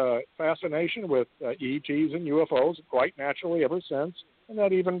private fascination with ETs and UFOs, quite naturally ever since, and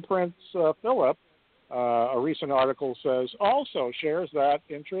that even Prince Philip, a recent article says, also shares that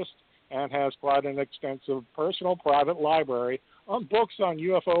interest and has quite an extensive personal private library on books on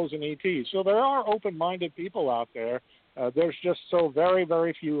UFOs and ETs. So there are open-minded people out there. There's just so very,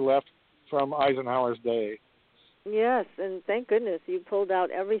 very few left from Eisenhower's day. Yes, and thank goodness you pulled out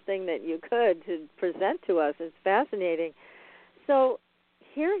everything that you could to present to us. It's fascinating. So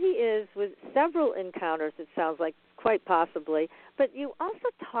here he is with several encounters, it sounds like, quite possibly. But you also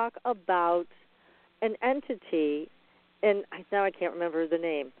talk about an entity, and now I can't remember the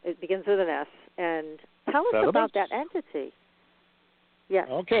name. It begins with an S. And tell us about that entity. Yes.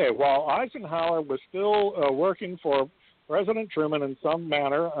 Okay, well, Eisenhower was still working for President Truman in some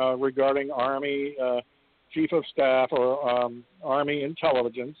manner regarding Army Chief of Staff or Army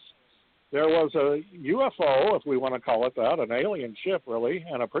intelligence. There was a UFO, if we want to call it that, an alien ship really,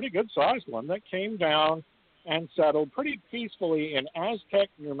 and a pretty good-sized one that came down and settled pretty peacefully in Aztec,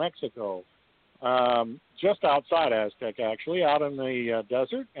 New Mexico, just outside Aztec, actually, out in the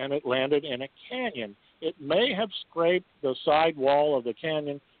desert, and it landed in a canyon. It may have scraped the side wall of the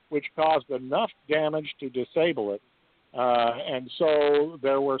canyon, which caused enough damage to disable it. And so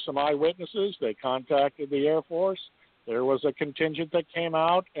there were some eyewitnesses. They contacted the Air Force. There was a contingent that came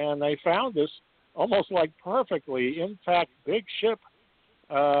out, and they found this almost like perfectly intact big ship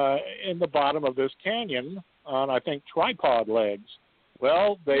in the bottom of this canyon on, I think, tripod legs.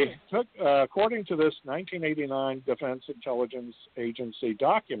 Well, they took, according to this 1989 Defense Intelligence Agency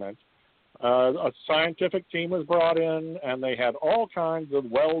document, a scientific team was brought in, and they had all kinds of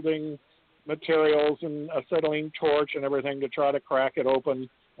welding materials and acetylene torch and everything to try to crack it open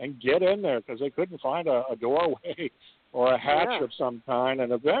and get in there because they couldn't find a doorway or a hatch of some kind.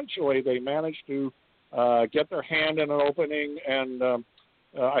 And eventually they managed to get their hand in an opening and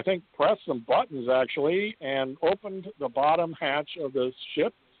I think pressed some buttons actually and opened the bottom hatch of the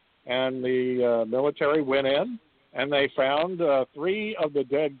ship, and the military went in and they found 3 of the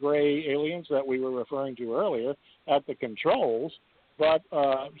dead gray aliens that we were referring to earlier at the controls, but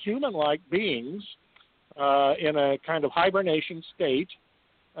human-like beings in a kind of hibernation state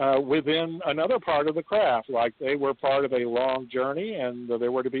within another part of the craft, like they were part of a long journey and they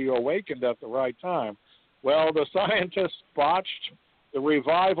were to be awakened at the right time. Well, the scientists botched the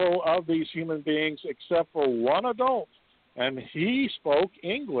revival of these human beings except for one adult, and he spoke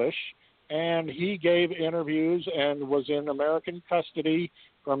English, and he gave interviews and was in American custody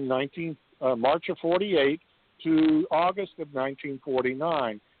from March of 48 to August of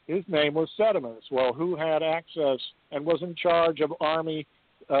 1949. His name was Septimus. Well, who had access and was in charge of Army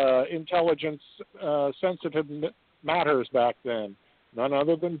intelligence sensitive matters back then? None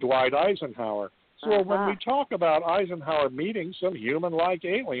other than Dwight Eisenhower. So when we talk about Eisenhower meeting some human-like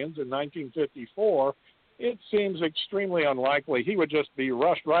aliens in 1954, it seems extremely unlikely. He would just be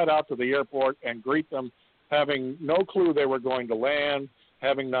rushed right out to the airport and greet them, having no clue they were going to land,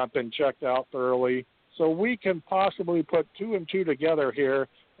 having not been checked out thoroughly. So we can possibly put 2 and 2 together here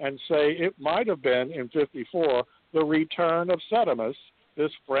and say it might have been, in 54, the return of Septimus,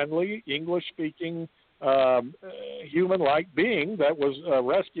 this friendly, English-speaking, human-like being that was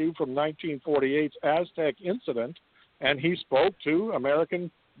rescued from 1948's Aztec incident, and he spoke to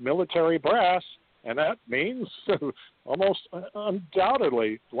American military brass, and that means almost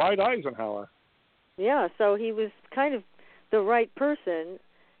undoubtedly Dwight Eisenhower. Yeah, so he was kind of the right person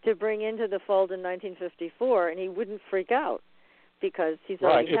to bring into the fold in 1954, and he wouldn't freak out because he's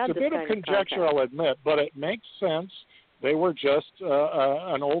already had this kind of contact. It's a bit of conjecture, I'll admit, but it makes sense. They were just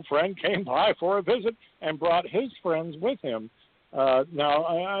an old friend came by for a visit and brought his friends with him. Now,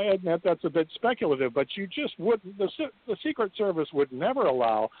 I admit that's a bit speculative, but you just wouldn't. The Secret Service would never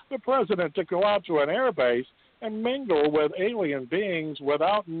allow the president to go out to an air base and mingle with alien beings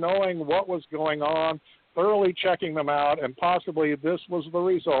without knowing what was going on, thoroughly checking them out, and possibly this was the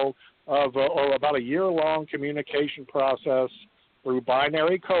result of about a year-long communication process through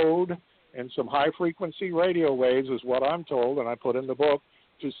binary code and some high-frequency radio waves, is what I'm told, and I put in the book,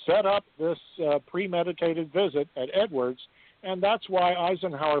 to set up this premeditated visit at Edwards. And that's why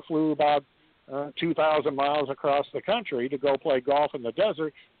Eisenhower flew about 2,000 miles across the country to go play golf in the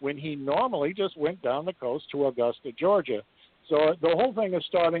desert when he normally just went down the coast to Augusta, Georgia. So the whole thing is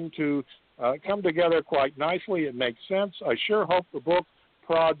starting to come together quite nicely. It makes sense. I sure hope the book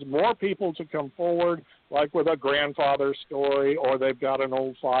prods more people to come forward, like with a grandfather story, or they've got an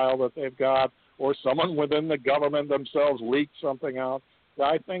old file that they've got, or someone within the government themselves leaked something out.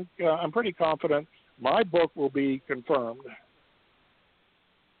 I think I'm pretty confident my book will be confirmed.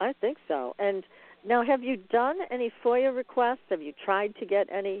 I think so. And now, have you done any FOIA requests? Have you tried to get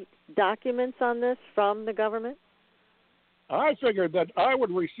any documents on this from the government? I figured that I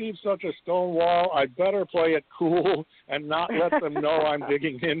would receive such a stonewall, I'd better play it cool and not let them know I'm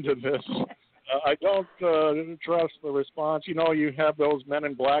digging into this. I don't trust the response. You know, you have those men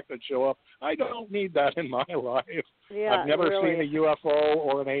in black that show up. I don't need that in my life. Yeah, I've never really. seen a UFO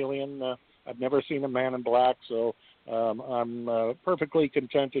or an alien. I've never seen a man in black, so I'm perfectly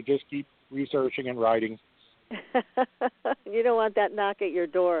content to just keep researching and writing. You don't want that knock at your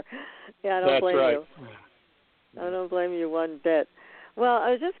door. Yeah, I don't blame right. you. I don't blame you one bit. Well,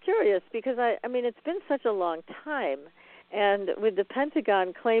 I was just curious because, I mean, it's been such a long time, and with the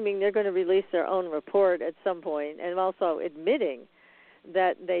Pentagon claiming they're going to release their own report at some point and also admitting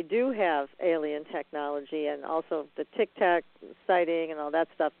that they do have alien technology and also the Tic Tac sighting and all that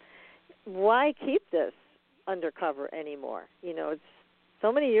stuff, why keep this undercover anymore? You know, it's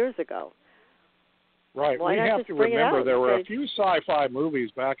so many years ago. Right. Why we not have just to bring it remember out there were a and say, few sci-fi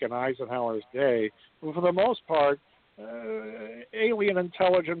movies back in Eisenhower's day, but for the most part, alien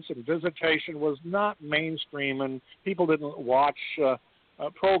intelligence and visitation was not mainstream, and people didn't watch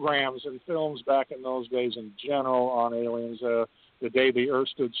programs and films back in those days in general on aliens. The Day the Earth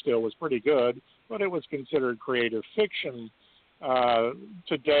Stood Still was pretty good, but it was considered creative fiction.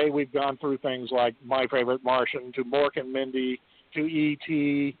 Today we've gone through things like My Favorite Martian, to Mork and Mindy, to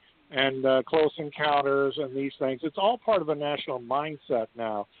E.T., and Close Encounters and these things. It's all part of the national mindset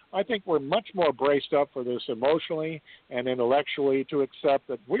now. I think we're much more braced up for this emotionally and intellectually to accept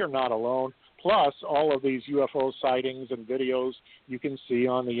that we're not alone. Plus, all of these UFO sightings and videos you can see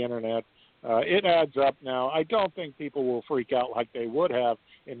on the Internet. It adds up now. I don't think people will freak out like they would have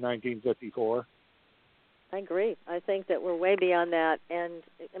in 1954. I agree. I think that we're way beyond that. And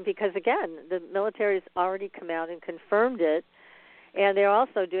because, again, the military's already come out and confirmed it. And they're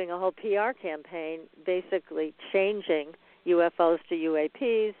also doing a whole PR campaign basically changing UFOs to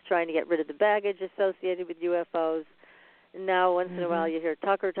UAPs, trying to get rid of the baggage associated with UFOs. And now once in a while you hear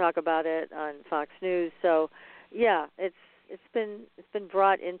Tucker talk about it on Fox News. So, yeah, it's been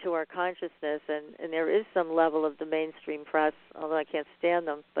brought into our consciousness, and there is some level of the mainstream press, although I can't stand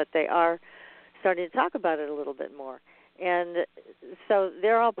them, but they are starting to talk about it a little bit more. And so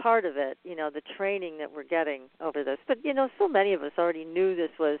they're all part of it, you know, the training that we're getting over this. But, you know, so many of us already knew this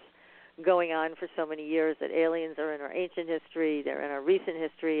was going on for so many years, that aliens are in our ancient history, they're in our recent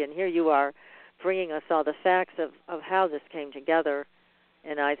history, and here you are bringing us all the facts of how this came together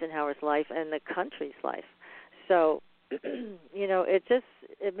in Eisenhower's life and the country's life. So, you know, it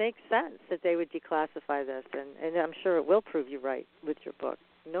makes sense that they would declassify this, and I'm sure it will prove you right with your book,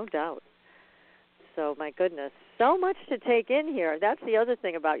 no doubt. So, my goodness, so much to take in here. That's the other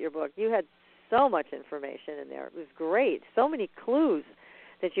thing about your book. You had so much information in there. It was great. So many clues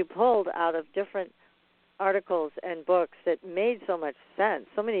that you pulled out of different articles and books that made so much sense.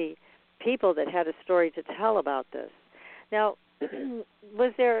 So many people that had a story to tell about this. Now,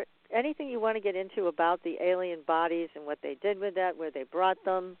 was there anything you want to get into about the alien bodies and what they did with that, where they brought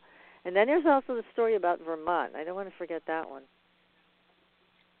them? And then there's also the story about Vermont. I don't want to forget that one.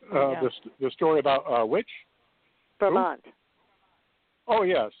 The story about which? Vermont. Oh,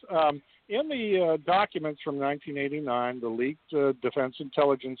 yes. In the documents from 1989, the leaked Defense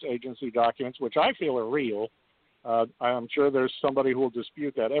Intelligence Agency documents, which I feel are real, I'm sure there's somebody who will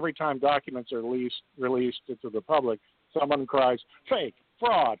dispute that. Every time documents are released to the public, someone cries, fake,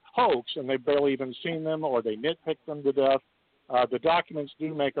 fraud, hoax, and they've barely even seen them or they nitpick them to death. The documents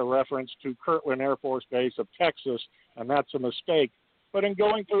do make a reference to Kirtland Air Force Base of Texas, and that's a mistake. But in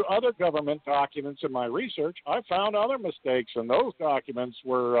going through other government documents in my research, I found other mistakes, and those documents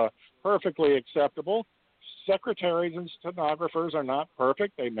were perfectly acceptable. secretaries and stenographers are not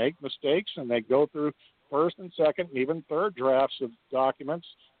perfect. They make mistakes, and they go through first and second and even third drafts of documents.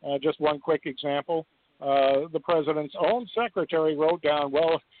 Just one quick example. The president's own secretary wrote down,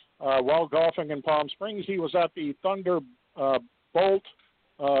 while golfing in Palm Springs, he was at the Thunderbolt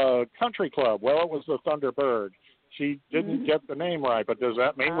Country Club. Well, it was the Thunderbird. She didn't get the name right, but does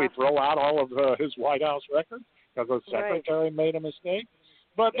that mean we throw out all of his White House records because the secretary made a mistake?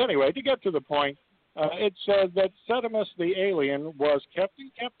 But anyway, to get to the point, it said that Septimus the alien was kept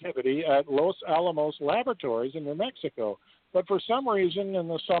in captivity at Los Alamos Laboratories in New Mexico. But for some reason, in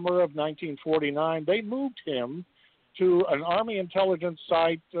the summer of 1949, they moved him to an Army intelligence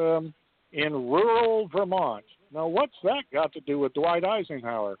site in rural Vermont. Now, what's that got to do with Dwight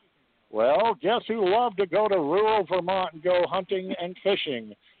Eisenhower? Well, guess who loved to go to rural Vermont and go hunting and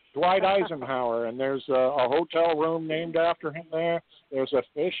fishing? Dwight Eisenhower. And there's a hotel room named after him there. There's a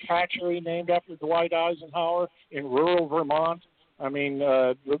fish hatchery named after Dwight Eisenhower in rural Vermont. I mean,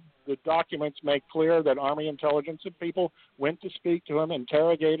 the documents make clear that Army intelligence people went to speak to him,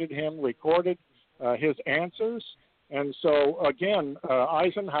 interrogated him, recorded his answers. And so, again,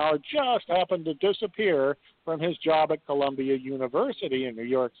 Eisenhower just happened to disappear from his job at Columbia University in New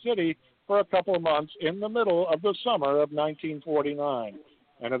York City for a couple of months in the middle of the summer of 1949.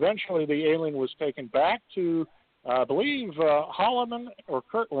 And eventually the alien was taken back to, I believe, Holloman or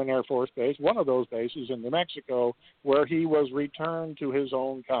Kirtland Air Force Base, one of those bases in New Mexico, where he was returned to his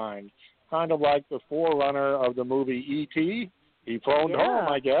own kind of like the forerunner of the movie E.T. He phoned home,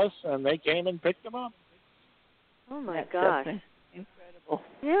 I guess, and they came and picked him up. Oh, my gosh. Incredible.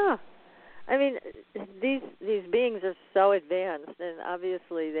 Yeah. I mean, these beings are so advanced, and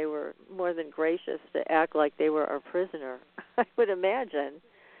obviously they were more than gracious to act like they were our prisoner. I would imagine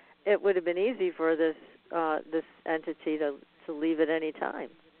it would have been easy for this entity to leave at any time.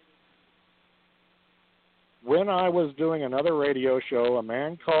 When I was doing another radio show, a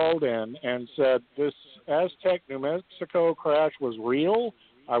man called in and said this Aztec, New Mexico crash was real.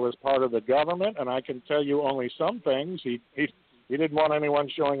 I was part of the government, and I can tell you only some things. He didn't want anyone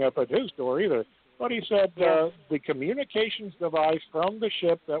showing up at his door either. But he said the communications device from the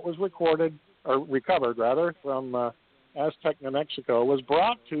ship that was recovered from Aztec, New Mexico, was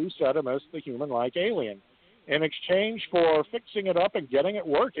brought to Septimus, the human-like alien. In exchange for fixing it up and getting it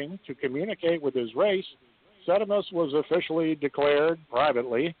working to communicate with his race, Septimus was officially declared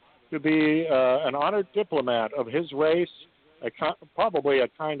privately to be an honored diplomat of his race, probably a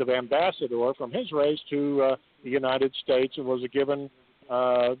kind of ambassador from his race to the United States, and was given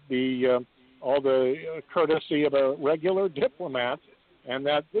all the courtesy of a regular diplomat, and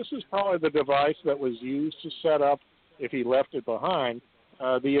that this is probably the device that was used to set up, if he left it behind,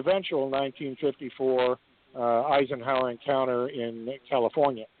 the eventual 1954 Eisenhower encounter in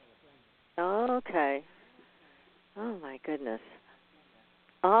California. Oh, okay. Oh, my goodness.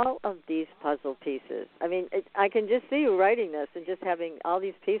 All of these puzzle pieces. I mean, I can just see you writing this and just having all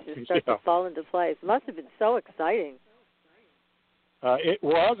these pieces start to fall into place. It must have been so exciting. It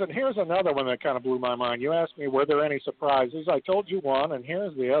was, and here's another one that kind of blew my mind. You asked me, were there any surprises? I told you one, and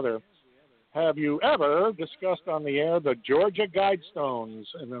here's the other. Have you ever discussed on the air the Georgia Guidestones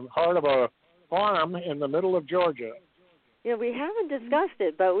in the heart of a farm in the middle of Georgia? Yeah, we haven't discussed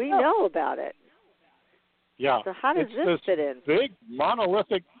it, but we know about it. Yeah. So how does this fit in? Big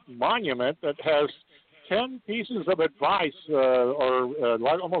monolithic monument that has 10 pieces of advice, or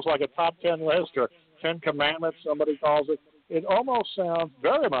almost like a top 10 list, or 10 commandments, somebody calls it. It almost sounds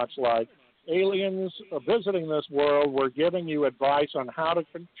very much like aliens visiting this world were giving you advice on how to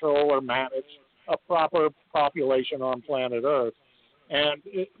control or manage a proper population on planet Earth. And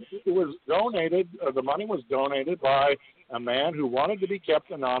it was donated, the money was donated by a man who wanted to be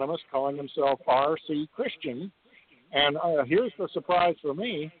kept anonymous, calling himself R.C. Christian. And here's the surprise for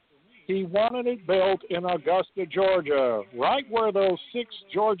me. He wanted it built in Augusta, Georgia, right where those 6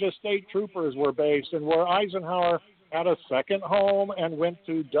 Georgia state troopers were based and where Eisenhower had a second home and went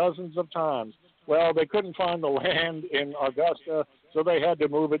to dozens of times. Well, they couldn't find the land in Augusta, so they had to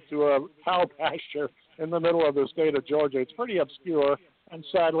move it to a cow pasture in the middle of the state of Georgia. It's pretty obscure, and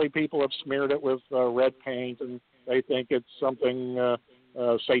sadly people have smeared it with red paint, and they think it's something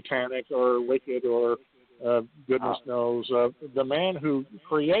satanic or wicked or goodness knows. The man who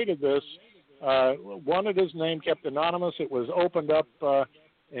created this wanted his name kept anonymous. It was opened up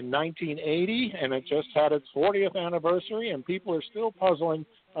in 1980, and it just had its 40th anniversary, and people are still puzzling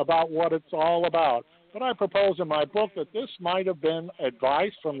about what it's all about. But I propose in my book that this might have been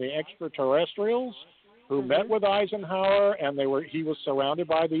advice from the extraterrestrials who met with Eisenhower, and he was surrounded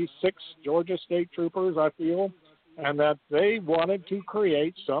by these 6 Georgia state troopers, I feel, and that they wanted to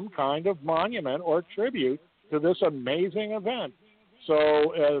create some kind of monument or tribute to this amazing event.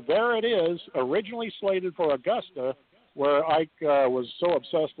 So there it is, originally slated for Augusta, where Ike was so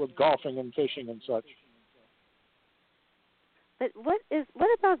obsessed with golfing and fishing and such. But what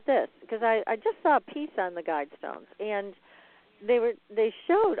about this? Because I just saw a piece on the Guidestones, and they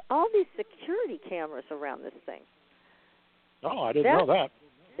showed all these security cameras around this thing. Oh, I didn't know that.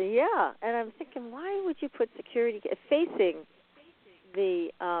 Yeah, and I'm thinking, why would you put security facing the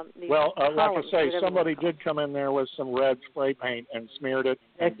well, columns, like I say, somebody did come in there with some red spray paint and smeared it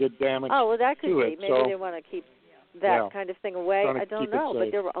and did damage to it. Oh, well, that could be. Maybe so, they want to keep that kind of thing away. I don't know,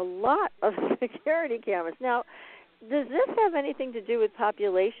 but there were a lot of security cameras. Now, does this have anything to do with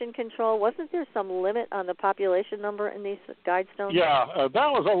population control? Wasn't there some limit on the population number in these Guidestones? Yeah, that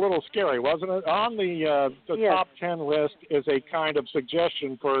was a little scary, wasn't it? On the top 10 list is a kind of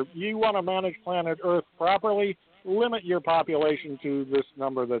suggestion for you want to manage planet Earth properly, limit your population to this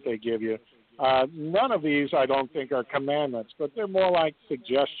number that they give you. None of these, I don't think, are commandments, but they're more like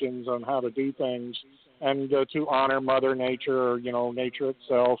suggestions on how to do things and to honor Mother Nature or, nature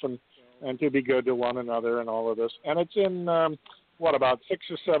itself and to be good to one another and all of this. And it's in, about 6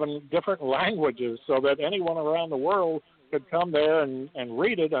 or 7 different languages so that anyone around the world could come there and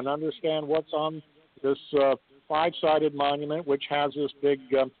read it and understand what's on this 5-sided monument, which has this big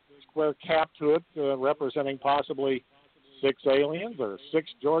square cap to it representing possibly 6 aliens or 6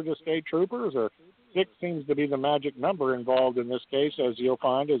 Georgia State Troopers, or 6 seems to be the magic number involved in this case, as you'll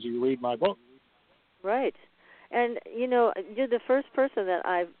find as you read my book. Right. And, you're the first person that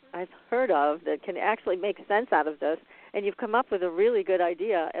I've heard of that can actually make sense out of this, and you've come up with a really good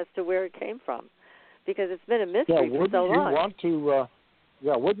idea as to where it came from, because it's been a mystery for so long.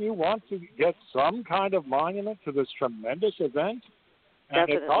 Wouldn't you want to get some kind of monument to this tremendous event? And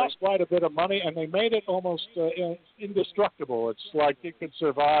Definitely. It cost quite a bit of money, and they made it almost indestructible. It's like it could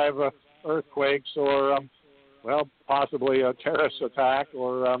survive earthquakes or, possibly a terrorist attack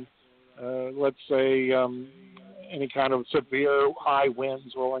or, let's say, any kind of severe high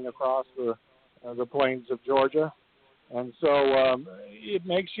winds rolling across the plains of Georgia. And so it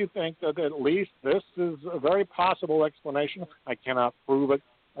makes you think that at least this is a very possible explanation. I cannot prove it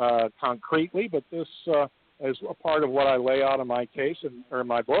concretely, but this is a part of what I lay out in my case or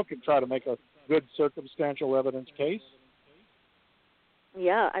my book and try to make a good circumstantial evidence case.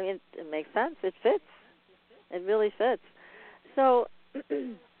 Yeah, I mean, it makes sense. It fits. It really fits. So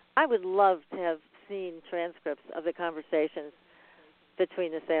I would love to have seen transcripts of the conversations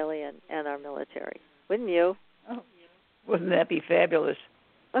between this alien and our military. Wouldn't you? Oh, wouldn't that be fabulous?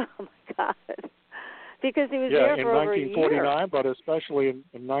 Oh, my God. Because he was there for over a year. In 1949, but especially in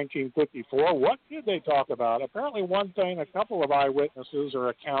 1954. What did they talk about? Apparently one thing, a couple of eyewitnesses or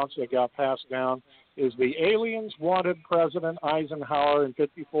accounts that got passed down is the aliens wanted President Eisenhower in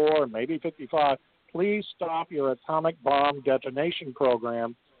 54 and maybe 55, please stop your atomic bomb detonation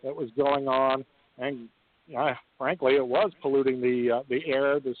program that was going on. And frankly, it was polluting the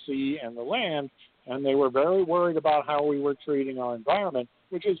air, the sea, and the land. And they were very worried about how we were treating our environment,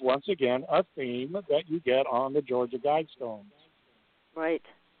 which is, once again, a theme that you get on the Georgia Guidestones. Right.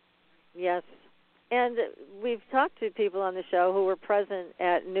 Yes. And we've talked to people on the show who were present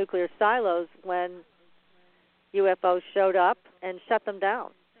at nuclear silos when UFOs showed up and shut them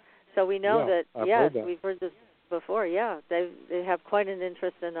down. So we know that. We've heard this before. Yeah, they have quite an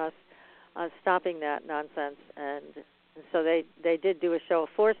interest in us stopping that nonsense. And so they did do a show of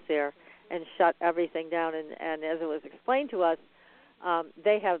force there and shut everything down. And as it was explained to us,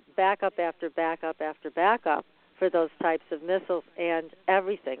 they have backup after backup after backup for those types of missiles, and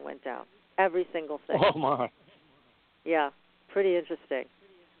everything went down, every single thing. Oh, my. Yeah, pretty interesting.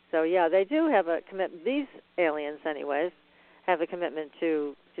 So, yeah, they do have a commitment. These aliens, anyways, have a commitment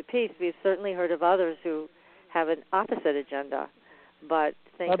to peace. We've certainly heard of others who have an opposite agenda. But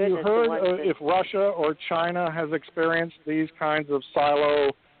thank goodness. Have you heard if Russia or China has experienced these kinds of silo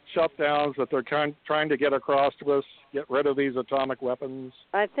shutdowns that they're trying to get across to us, get rid of these atomic weapons?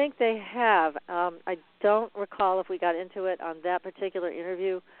 I think they have. I don't recall if we got into it on that particular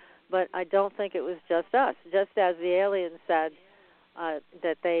interview, but I don't think it was just us. Just as the aliens said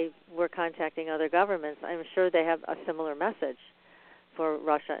that they were contacting other governments, I'm sure they have a similar message for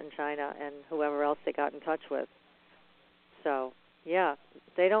Russia and China and whoever else they got in touch with. So, yeah,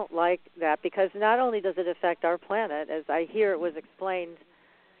 they don't like that because not only does it affect our planet, as I hear it was explained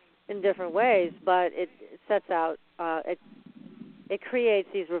in different ways, but it sets out, it creates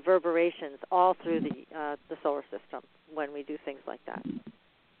these reverberations all through the solar system when we do things like that.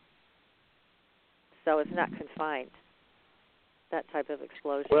 So it's not confined, that type of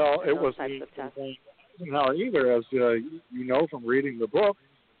explosion. Well, it was types of tests. Eisenhower either, as you know from reading the book.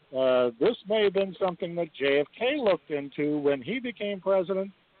 this may have been something that JFK looked into when he became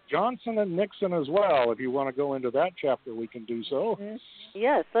president. Johnson and Nixon as well. If you want to go into that chapter, we can do so. Mm-hmm.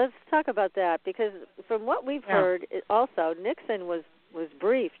 Yes, let's talk about that, because from what we've heard, also Nixon was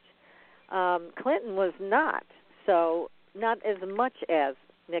briefed. Clinton was not, so not as much as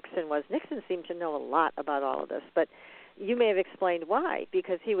Nixon was. Nixon seemed to know a lot about all of this, but you may have explained why,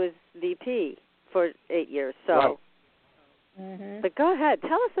 because he was VP for 8 years. So, right. But go ahead,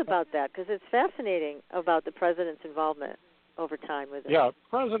 tell us about that, because it's fascinating about the president's involvement over time with it. Yeah,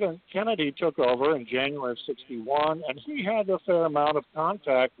 President Kennedy took over in January of '61, and he had a fair amount of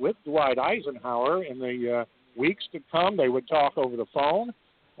contact with Dwight Eisenhower in the weeks to come. They would talk over the phone,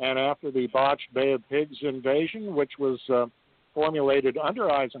 and after the botched Bay of Pigs invasion, which was formulated under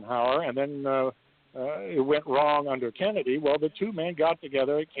Eisenhower, and then it went wrong under Kennedy, well, the two men got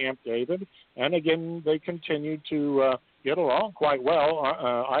together at Camp David, and again, they continued to get along quite well.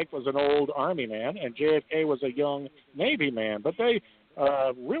 Ike was an old Army man, and JFK was a young Navy man, but they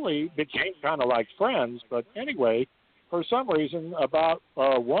really became kind of like friends. But anyway, for some reason, about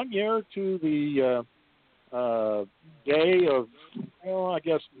 1 year to the day of, I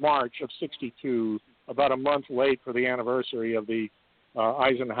guess, March of '62, about a month late for the anniversary of the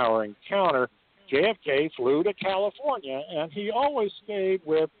Eisenhower encounter, JFK flew to California, and he always stayed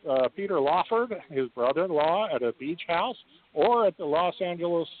with Peter Lawford, his brother-in-law, at a beach house or at the Los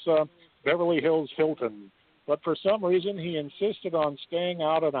Angeles Beverly Hills Hilton. But for some reason, he insisted on staying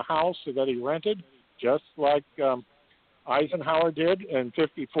out in a house that he rented, just like Eisenhower did in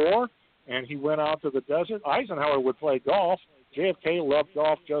 '54, and he went out to the desert. Eisenhower would play golf. JFK loved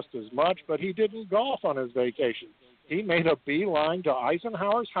golf just as much, but he didn't golf on his vacation. He made a beeline to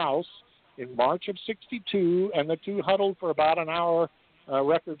Eisenhower's house in March of '62, and the two huddled for about an hour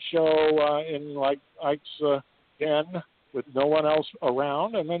record show in like Ike's den with no one else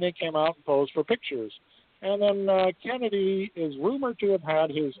around, and then they came out and posed for pictures. And then Kennedy is rumored to have had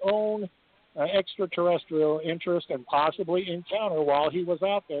his own extraterrestrial interest and possibly encounter while he was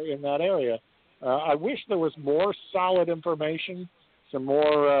out there in that area. I wish there was more solid information, some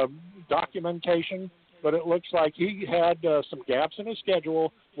more documentation, but it looks like he had some gaps in his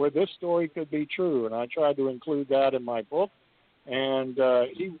schedule where this story could be true, and I tried to include that in my book. And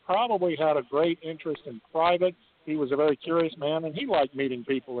he probably had a great interest in private. He was a very curious man, and he liked meeting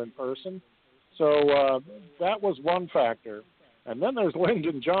people in person. So that was one factor. And then there's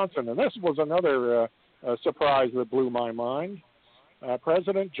Lyndon Johnson, and this was another surprise that blew my mind.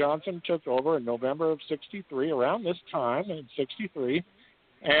 President Johnson took over in November of '63, around this time in '63,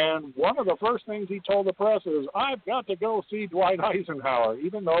 and one of the first things he told the press is, I've got to go see Dwight Eisenhower,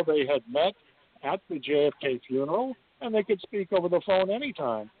 even though they had met at the JFK funeral, and they could speak over the phone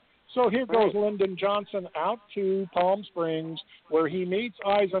anytime. So here goes Lyndon Johnson out to Palm Springs, where he meets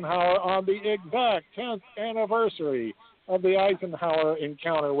Eisenhower on the exact 10th anniversary of the Eisenhower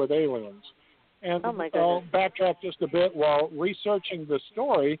encounter with aliens. And I'll backtrack just a bit. While researching the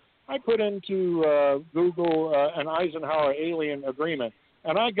story, I put into Google an Eisenhower alien agreement,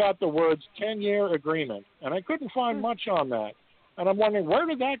 and I got the words 10-year agreement, and I couldn't find much on that. And I'm wondering, where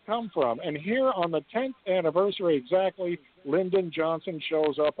did that come from? And here on the 10th anniversary exactly, Lyndon Johnson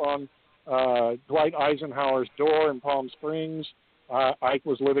shows up on Dwight Eisenhower's door in Palm Springs. Ike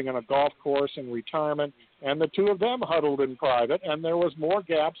was living on a golf course in retirement, and the two of them huddled in private, and there was more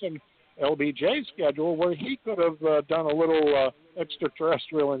gaps in LBJ's schedule where he could have done a little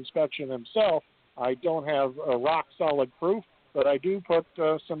extraterrestrial inspection himself. I don't have rock-solid proof, but I do put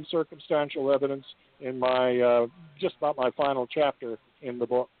some circumstantial evidence in my just about my final chapter in the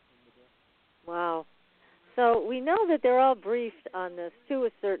book. Wow. So we know that they're all briefed on this to a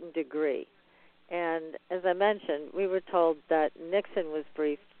certain degree. And as I mentioned, we were told that Nixon was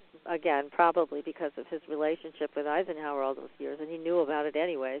briefed, again, probably because of his relationship with Eisenhower all those years, and he knew about it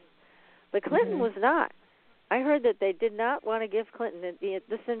anyways. But Clinton was not. I heard that they did not want to give Clinton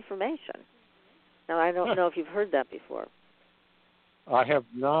this information. Now, I don't know if you've heard that before. I have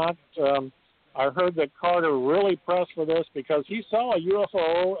not. I heard that Carter really pressed for this because he saw a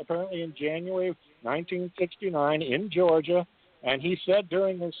UFO apparently in January of 1969 in Georgia, and he said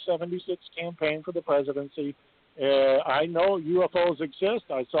during his '76 campaign for the presidency, I know UFOs exist.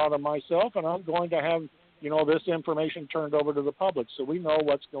 I saw them myself, and I'm going to have, this information turned over to the public so we know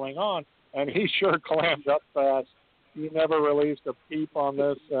what's going on. And he sure clammed up fast. He never released a peep on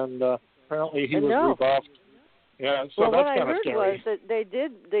this, and apparently he was rebuffed. Yeah, so well, that's what I heard scary. was that they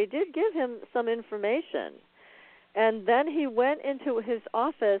did give him some information, and then he went into his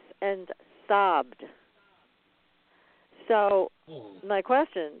office and sobbed. So my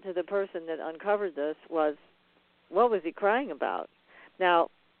question to the person that uncovered this was, what was he crying about? Now,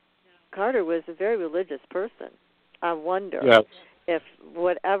 Carter was a very religious person. I wonder Yes. if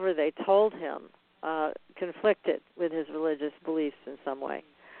whatever they told him conflicted with his religious beliefs in some way.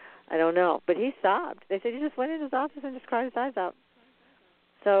 I don't know. But he sobbed. They said he just went in his office and just cried his eyes out.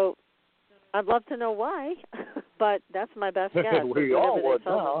 So I'd love to know why, but that's my best guess. We all would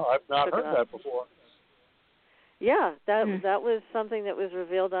now. I've not heard that before. Yeah, that was something that was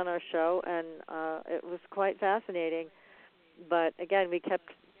revealed on our show, and it was quite fascinating. But again, we kept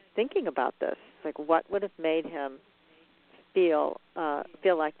thinking about this, like what would have made him feel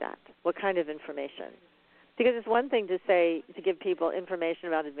like that? What kind of information? Because it's one thing to say, to give people information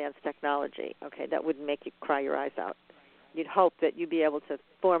about advanced technology. Okay, that wouldn't make you cry your eyes out. You'd hope that you'd be able to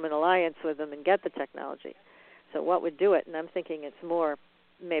form an alliance with them and get the technology. So what would do it? And I'm thinking it's more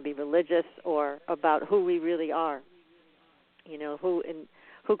maybe religious or about who we really are. You know,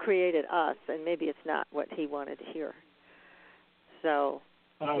 who created us, and maybe it's not what he wanted to hear. So,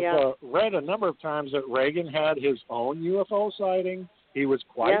 I've read a number of times that Reagan had his own UFO sighting. He was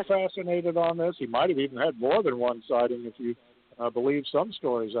quite fascinated on this. He might have even had more than one sighting, if you believe some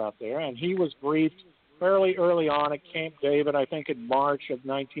stories out there. And he was briefed fairly early on at Camp David, I think in March of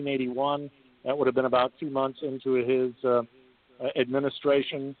 1981. That would have been about 2 months into his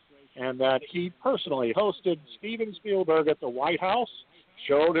administration. And that he personally hosted Steven Spielberg at the White House,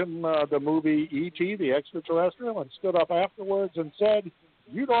 showed him the movie E.T., the Extraterrestrial, and stood up afterwards and said,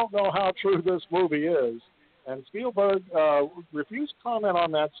 "You don't know how true this movie is." And Spielberg refused to comment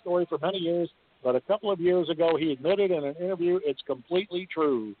on that story for many years, but a couple of years ago he admitted in an interview it's completely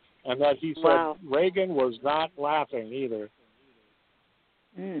true, and that he said Reagan was not laughing either.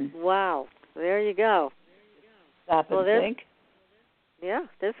 Wow. There you go. Stop and think. Yeah,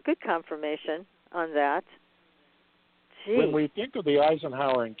 there's good confirmation on that. Gee. When we think of the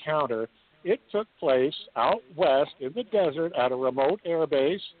Eisenhower encounter, it took place out west in the desert at a remote air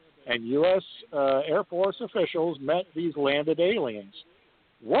base, and U.S. Air Force officials met these landed aliens.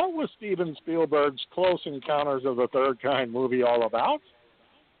 What was Steven Spielberg's Close Encounters of the Third Kind movie all about?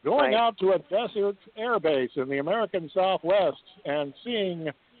 Going out to a desert air base in the American Southwest and seeing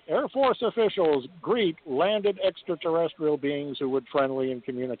Air Force officials greet landed extraterrestrial beings who would friendly and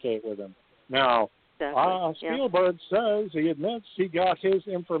communicate with them. Now, Spielberg says he admits he got his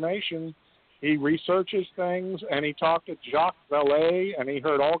information. He researches things, and he talked to Jacques Vallée, and he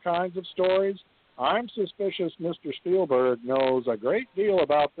heard all kinds of stories. I'm suspicious Mr. Spielberg knows a great deal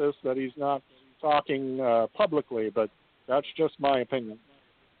about this that he's not talking publicly, but that's just my opinion.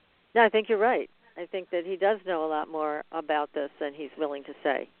 No, I think you're right. I think that he does know a lot more about this than he's willing to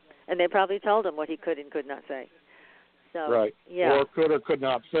say. And they probably told him what he could and could not say. So, right. Yeah. Or could or could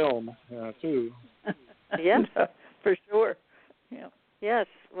not film, too. Yes. For sure. Yeah. Yes.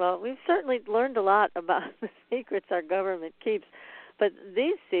 Well, we've certainly learned a lot about the secrets our government keeps. But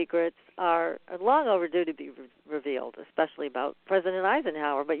these secrets are long overdue to be revealed, especially about President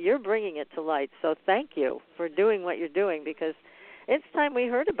Eisenhower. But you're bringing it to light. So thank you for doing what you're doing, because it's time we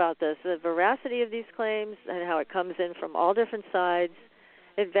heard about this, the veracity of these claims and how it comes in from all different sides.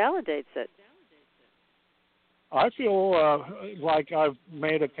 It validates it. I feel like I've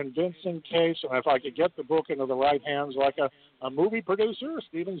made a convincing case, and if I could get the book into the right hands, like a movie producer,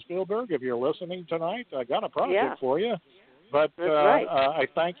 Steven Spielberg, if you're listening tonight, I got a project for you. But I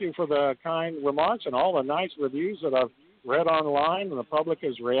thank you for the kind remarks and all the nice reviews that I've read online, and the public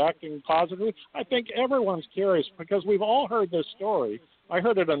is reacting positively. I think everyone's curious because we've all heard this story. I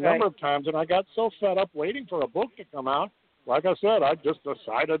heard it a number of times, and I got so fed up waiting for a book to come out. Like I said, I just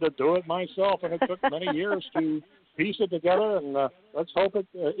decided to do it myself, and it took many years to piece it together, and let's hope it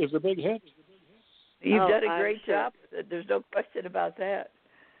is a big hit. You've done a great job. There's no question about that.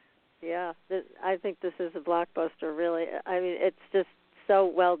 Yeah, I think this is a blockbuster, really. I mean, it's just so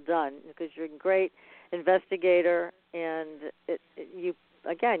well done because you're a great investigator, and you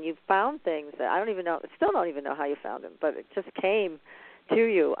found things that I still don't even know how you found them, but it just came to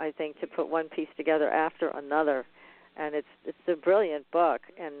you, I think, to put one piece together after another. And it's a brilliant book,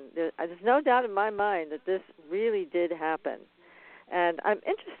 and there's no doubt in my mind that this really did happen. And I'm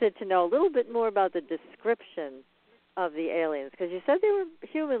interested to know a little bit more about the description of the aliens, because you said they were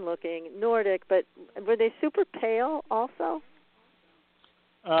human-looking, Nordic, but were they super pale also?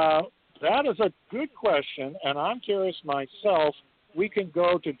 That is a good question, and I'm curious myself. We can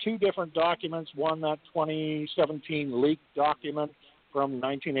go to two different documents, one that 2017 leaked document from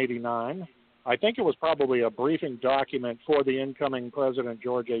 1989. I think it was probably a briefing document for the incoming President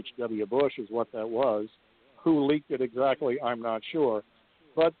George H.W. Bush is what that was. Who leaked it exactly, I'm not sure.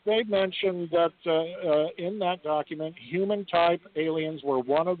 But they mentioned that in that document, human-type aliens were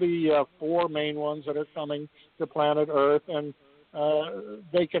one of the four main ones that are coming to planet Earth. And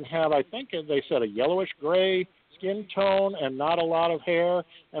they can have, I think they said, a yellowish gray skin tone and not a lot of hair,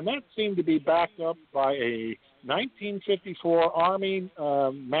 and that seemed to be backed up by a 1954 Army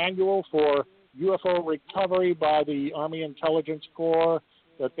manual for UFO recovery by the Army Intelligence Corps,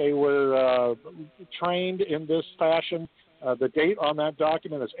 that they were trained in this fashion. The date on that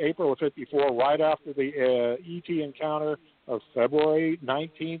document is April of 54, right after the ET encounter of February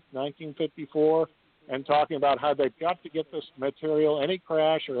 19th, 1954, and talking about how they've got to get this material, any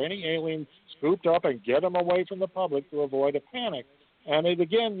crash or any alien, scooped up and get them away from the public to avoid a panic. And it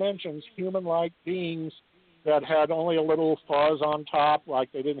again mentions human-like beings that had only a little fuzz on top,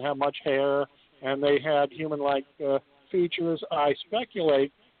 like they didn't have much hair, and they had human-like features. I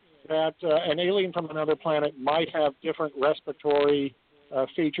speculate that an alien from another planet might have different respiratory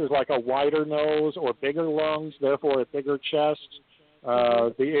features, like a wider nose or bigger lungs, therefore a bigger chest.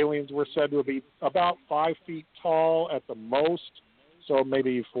 The aliens were said to be about 5 feet tall at the most, so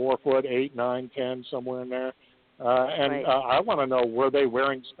maybe 4 foot, 8, 9, 10, somewhere in there. I want to know, were they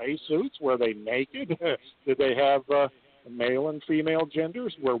wearing spacesuits? Were they naked? Did they have male and female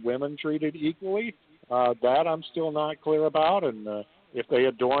genders? Were women treated equally? That I'm still not clear about. And if they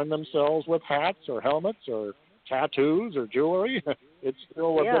adorn themselves with hats or helmets or tattoos or jewelry, it's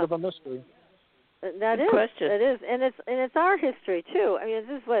still a bit of a mystery. That is question. It is, and it's our history too. I mean,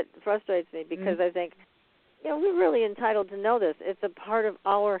 this is what frustrates me, because I think, we're really entitled to know this. It's a part of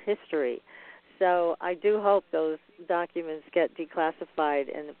our history. So I do hope those documents get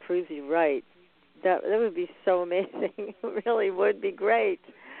declassified and it proves you right. That would be so amazing. It really would be great.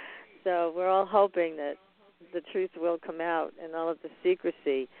 So we're all hoping that the truth will come out and all of the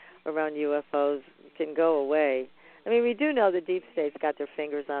secrecy around UFOs can go away. I mean, we do know the deep state's got their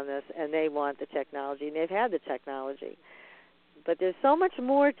fingers on this, and they want the technology, and they've had the technology. But there's so much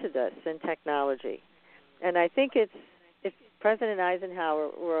more to this than technology. And I think if President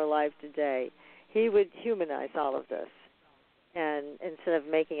Eisenhower were alive today, he would humanize all of this, and instead of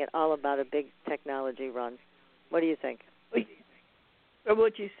making it all about a big technology run. What do you think? Well,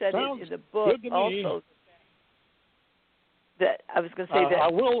 what you said in the book also, that I was going to say that...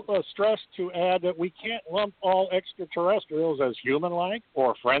 I will stress to add that we can't lump all extraterrestrials as human-like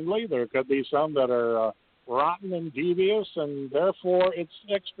or friendly. There could be some that are rotten and devious, and therefore it's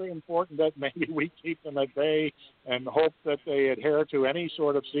extra important that maybe we keep them at bay and hope that they adhere to any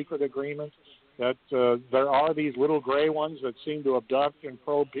sort of secret agreement, that there are these little gray ones that seem to abduct and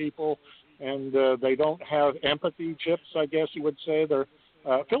probe people, and they don't have empathy chips, I guess you would say. They're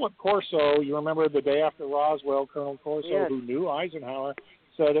Philip Corso, you remember the day after Roswell, Colonel Corso, who knew Eisenhower,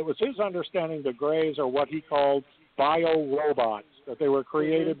 said it was his understanding the Greys are what he called bio-robots, that they were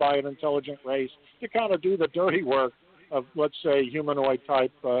created by an intelligent race to kind of do the dirty work of, let's say,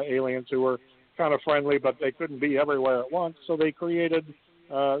 humanoid-type aliens who were kind of friendly, but they couldn't be everywhere at once. So they created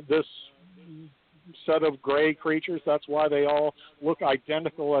this set of gray creatures. That's why they all look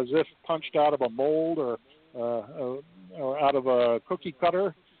identical, as if punched out of a mold or out of a cookie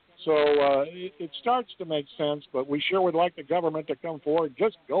cutter. So it starts to make sense, but we sure would like the government to come forward.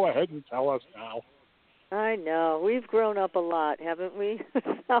 Just go ahead and tell us now. I know. We've grown up a lot, haven't we?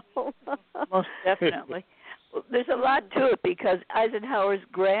 Most definitely. Well, there's a lot to it, because Eisenhower's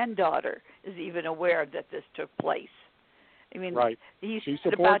granddaughter is even aware that this took place. I mean, she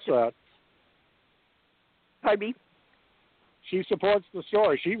supports that. Pardon me? She supports the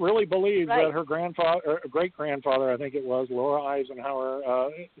story. She really believes that her great-grandfather, I think it was, Laura Eisenhower,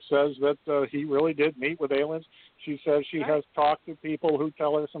 says that he really did meet with aliens. She says she has talked to people who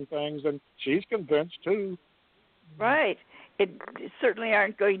tell her some things, and she's convinced, too. Right. It certainly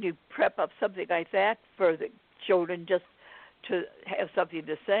aren't going to prep up something like that for the children just to have something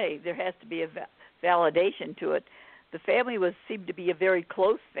to say. There has to be a validation to it. The family seemed to be a very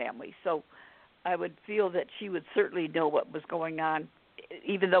close family, so I would feel that she would certainly know what was going on,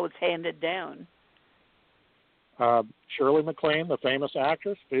 even though it's handed down. Shirley MacLaine, the famous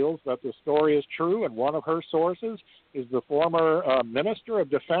actress, feels that the story is true, and one of her sources is the former Minister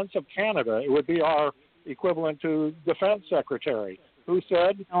of Defense of Canada. It would be our equivalent to Defense Secretary, who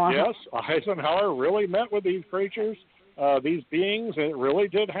said, yes, Eisenhower really met with these creatures, these beings, and it really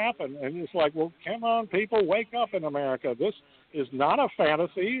did happen. And it's like, well, come on, people, wake up in America. This is not a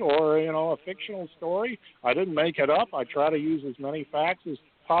fantasy or, a fictional story. I didn't make it up. I try to use as many facts as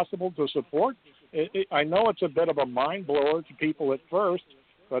possible to support. I know it's a bit of a mind blower to people at first,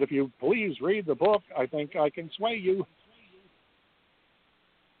 but if you please read the book, I think I can sway you.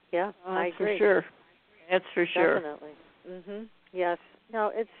 Yeah, I agree. For sure. That's for sure. Definitely. Yes. No,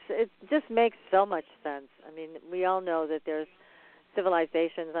 it just makes so much sense. I mean, we all know that there's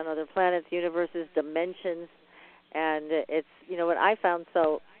civilizations on other planets, universes, dimensions, And it's, what I found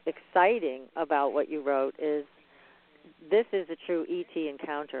so exciting about what you wrote is this is a true ET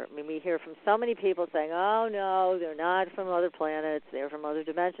encounter. I mean, we hear from so many people saying, oh, no, they're not from other planets, they're from other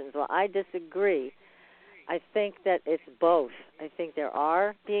dimensions. Well, I disagree. I think that it's both. I think there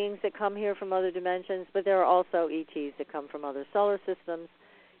are beings that come here from other dimensions, but there are also ETs that come from other solar systems,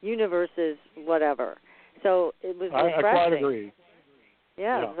 universes, whatever. So it was refreshing. I quite agree.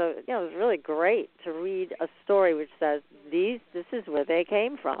 Yeah, so it was really great to read a story which says this is where they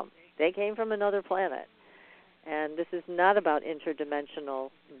came from. They came from another planet. And this is not about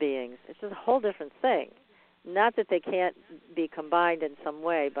interdimensional beings. It's just a whole different thing. Not that they can't be combined in some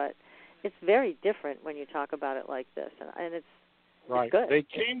way, but it's very different when you talk about it like this. And it's right. It's good. They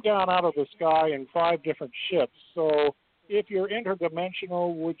came down out of the sky in 5 different ships. So if you're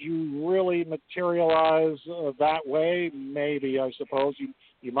interdimensional, would you really materialize that way? Maybe, I suppose.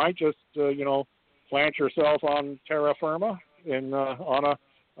 You might just, plant yourself on terra firma and on a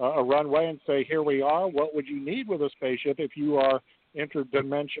runway and say, here we are. What would you need with a spaceship if you are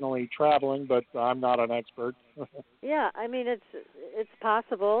interdimensionally traveling? But I'm not an expert. Yeah, I mean, it's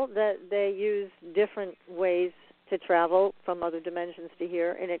possible that they use different ways to travel from other dimensions to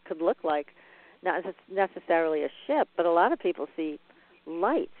here, and it could look like not necessarily a ship, but a lot of people see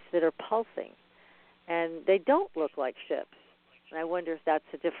lights that are pulsing, and they don't look like ships. And I wonder if that's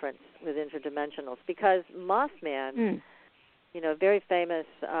the difference with interdimensionals, because Mothman, very famous,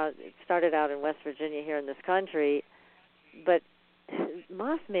 started out in West Virginia here in this country, but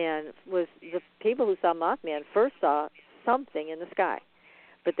Mothman was, the people who saw Mothman first saw something in the sky,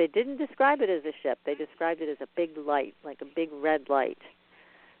 but they didn't describe it as a ship. They described it as a big light, like a big red light.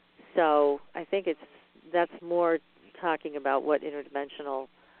 So I think that's more talking about what interdimensional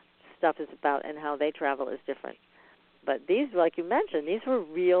stuff is about and how they travel is different. But these, like you mentioned, these were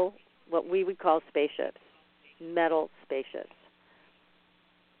real, what we would call spaceships, metal spaceships.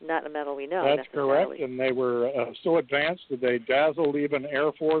 Not the metal we know. That's correct, and they were so advanced that they dazzled even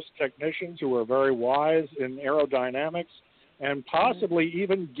Air Force technicians who were very wise in aerodynamics, and possibly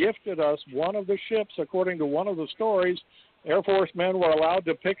even gifted us one of the ships. According to one of the stories, Air Force men were allowed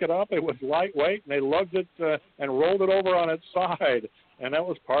to pick it up. It was lightweight, and they lugged it and rolled it over on its side, and that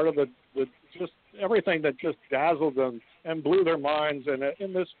was part of the just everything that just dazzled them and blew their minds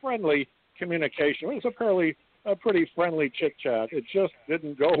in this friendly communication. It was a pretty friendly chit-chat. It just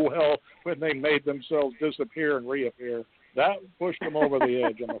didn't go well when they made themselves disappear and reappear. That pushed them over the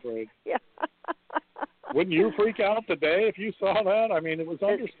edge, I'm afraid. Yeah. Wouldn't you freak out today if you saw that? I mean, it was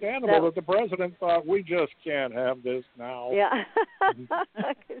understandable that the president thought, we just can't have this now. Yeah,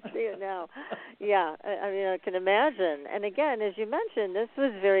 I can see it now. Yeah, I mean, I can imagine. And again, as you mentioned, this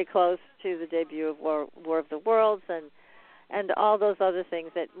was very close to the debut of War of the Worlds and all those other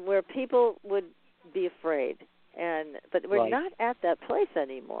things where people would be afraid. But we're not at that place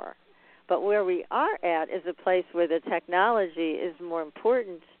anymore. But where we are at is a place where the technology is more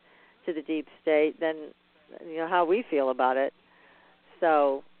important to the deep state than how we feel about it.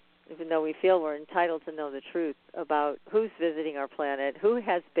 So even though we feel we're entitled to know the truth about who's visiting our planet, who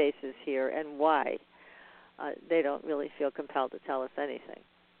has bases here, and why, they don't really feel compelled to tell us anything.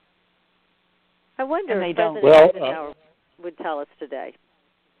 I wonder if President Eisenhower would tell us today.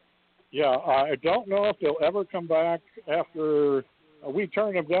 Yeah, I don't know if they'll ever come back after we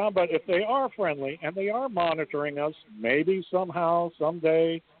turn them down, but if they are friendly and they are monitoring us, maybe somehow,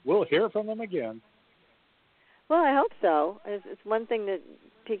 someday, we'll hear from them again. Well, I hope so. It's one thing that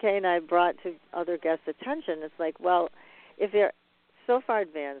PK and I brought to other guests' attention. It's like, well, if they're so far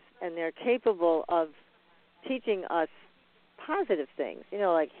advanced and they're capable of teaching us positive things,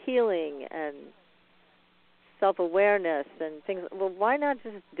 like healing and self-awareness and things, well, why not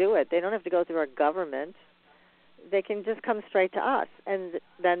just do it? They don't have to go through our government. They can just come straight to us. And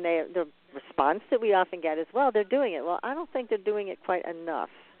then the response that we often get is, well, they're doing it. Well, I don't think they're doing it quite enough.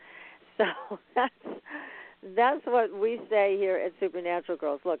 So that's what we say here at Supernatural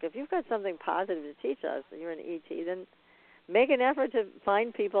Girls. Look, if you've got something positive to teach us, and you're an ET, then make an effort to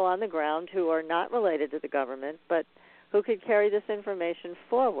find people on the ground who are not related to the government, but who could carry this information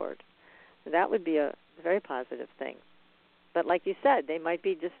forward. That would be a very positive thing. But like you said, they might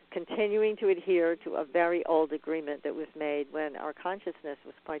be just continuing to adhere to a very old agreement that was made when our consciousness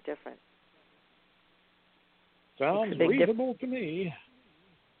was quite different. Sounds reasonable to me.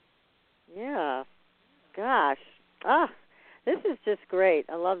 Yeah. Gosh. This is just great.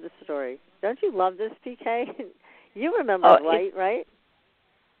 I love the story. Don't you love this, PK? You remember Dwight, right?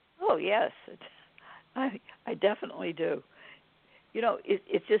 Oh, yes. I definitely do.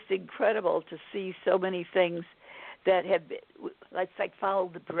 It's just incredible to see so many things that have been, let's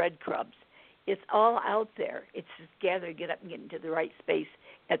follow the breadcrumbs. It's all out there. It's just gathering it up and getting to the right space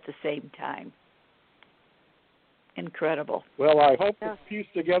at the same time. Incredible. Well, I hope to piece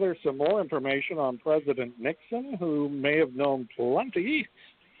together some more information on President Nixon, who may have known plenty,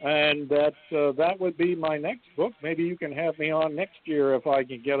 and that would be my next book. Maybe you can have me on next year if I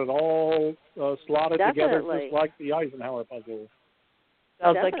can get it all slotted together, just like the Eisenhower puzzle.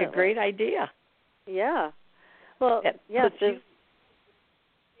 Sounds like a great idea. Yeah. Well, yes.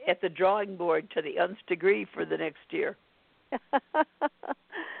 At the drawing board to the nth degree for the next year.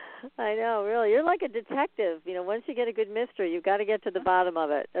 I know, really. You're like a detective. You know, once you get a good mystery, you've got to get to the bottom of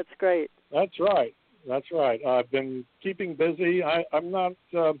it. That's great. That's right. I've been keeping busy. I'm not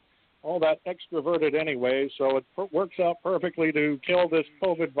all that extroverted anyway, so it works out perfectly to kill this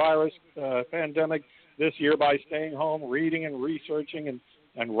COVID virus pandemic this year by staying home, reading and researching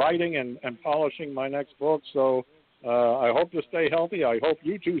and writing and polishing my next book. So I hope to stay healthy. I hope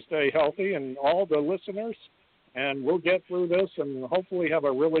you two stay healthy and all the listeners. And we'll get through this and hopefully have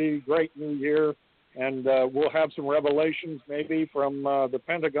a really great new year. And we'll have some revelations maybe from the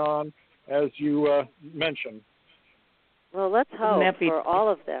Pentagon, as you mentioned. Well, let's hope for all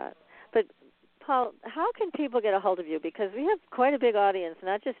of that. But, Paul, how can people get a hold of you? Because we have quite a big audience,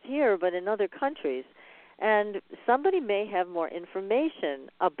 not just here, but in other countries. And somebody may have more information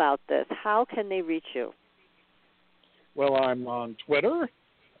about this. How can they reach you? Well, I'm on Twitter.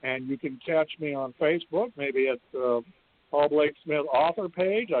 And you can catch me on Facebook, maybe at Paul Blake Smith author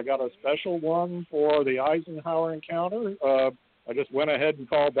page. I got a special one for the Eisenhower encounter. I just went ahead and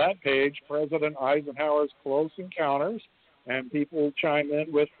called that page President Eisenhower's Close Encounters, and people chime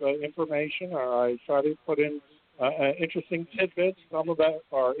in with information, or I try to put in interesting tidbits. Some of that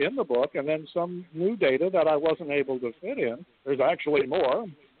are in the book, and then some new data that I wasn't able to fit in. There's actually more,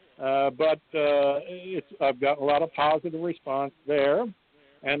 but I've gotten a lot of positive response there.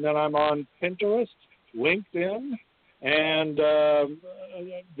 And then I'm on Pinterest, LinkedIn, and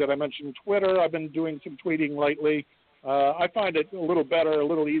did I mention Twitter? I've been doing some tweeting lately. I find it a little better, a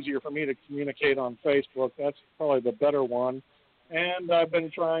little easier for me to communicate on Facebook. That's probably the better one. And I've been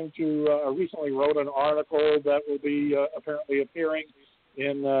trying to, recently wrote an article that will be apparently appearing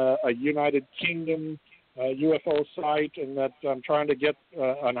in a United Kingdom UFO site, and that I'm trying to get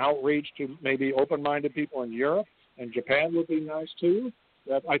an outreach to maybe open-minded people in Europe, and Japan would be nice too.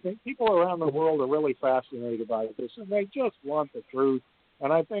 That I think people around the world are really fascinated by this, and they just want the truth.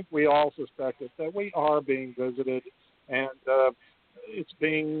 And I think we all suspect it, that we are being visited, and it's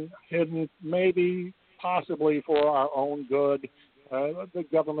being hidden maybe possibly for our own good. The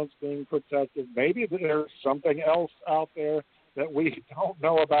government's being protected. Maybe there's something else out there that we don't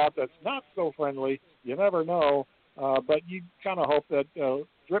know about that's not so friendly. You never know. But you kind of hope that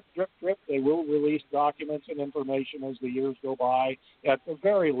drip, drip, drip, they will release documents and information as the years go by. At the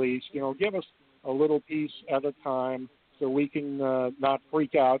very least, give us a little piece at a time so we can not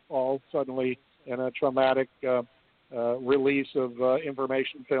freak out all suddenly in a traumatic release of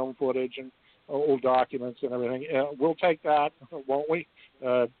information, film footage, and old documents and everything. We'll take that, won't we?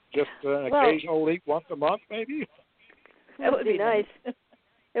 Just an occasional leak once a month, maybe? That would be nice.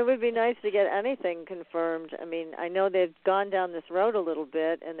 It would be nice to get anything confirmed. I mean, I know they've gone down this road a little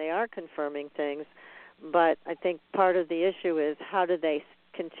bit, and they are confirming things, but I think part of the issue is how do they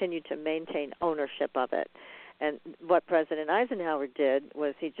continue to maintain ownership of it? And what President Eisenhower did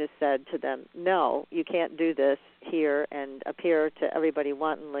was he just said to them, no, you can't do this here and appear to everybody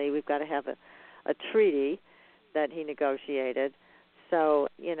wantonly. We've got to have a treaty that he negotiated. So,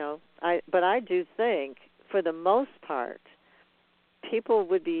 but I do think, for the most part, people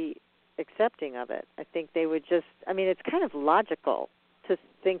would be accepting of it. I think they would it's kind of logical to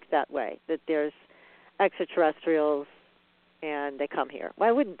think that way, that there's extraterrestrials and they come here.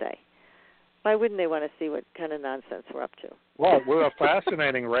 Why wouldn't they? Why wouldn't they want to see what kind of nonsense we're up to? Well, we're a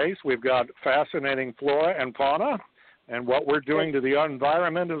fascinating race. We've got fascinating flora and fauna, and what we're doing to the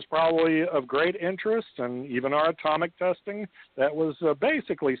environment is probably of great interest, and even our atomic testing that was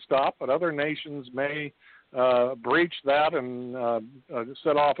basically stopped, but other nations may breach that and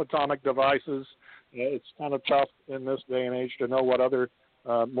set off atomic devices. It's kind of tough in this day and age to know what other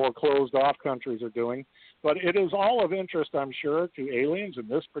more closed-off countries are doing. But it is all of interest, I'm sure, to aliens in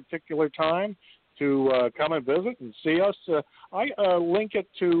this particular time to come and visit and see us. I link it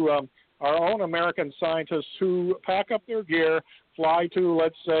to our own American scientists who pack up their gear, fly to,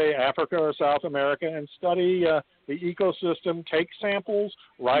 let's say, Africa or South America and study the ecosystem, take samples,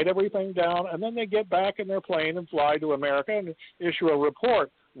 write everything down, and then they get back in their plane and fly to America and issue a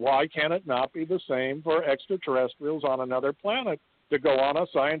report. Why can it not be the same for extraterrestrials on another planet to go on a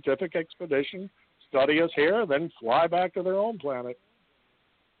scientific expedition, study us here, then fly back to their own planet?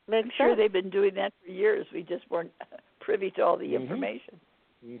 Makes I'm sure sense. they've been doing that for years. We just weren't privy to all the information.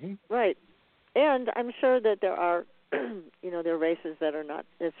 Mm-hmm. Right. And I'm sure that there are, there are races that are not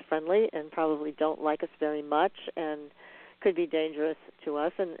as friendly and probably don't like us very much and could be dangerous to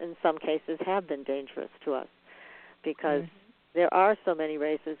us, and in some cases have been dangerous to us because there are so many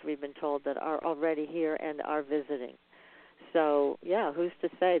races, we've been told, that are already here and are visiting. So, yeah, who's to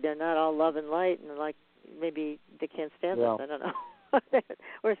say they're not all love and light and like maybe they can't stand us? I don't know.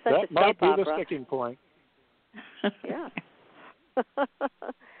 We're such that a might soap be opera. the sticking point. Yeah.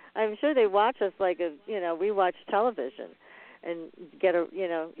 I'm sure they watch us like we watch television and get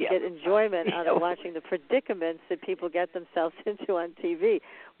get enjoyment out of watching the predicaments that people get themselves into on TV.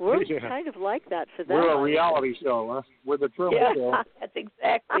 We're kind of like that for them. We're a reality show, huh? We're the Truman Show. That's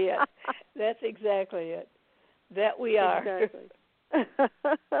exactly it. That's exactly it. That we are. Exactly.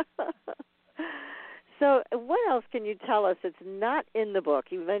 So what else can you tell us that's not in the book?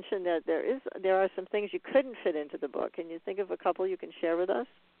 You mentioned that there are some things you couldn't fit into the book. Can you think of a couple you can share with us?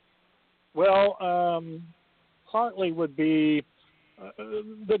 Well, partly would be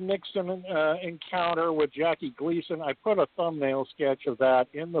the Nixon encounter with Jackie Gleason. I put a thumbnail sketch of that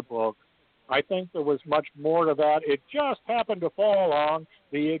in the book. I think there was much more to that. It just happened to fall on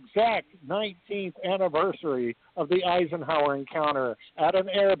the exact 19th anniversary of the Eisenhower encounter at an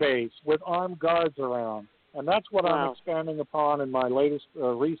air base with armed guards around. And that's what I'm expanding upon in my latest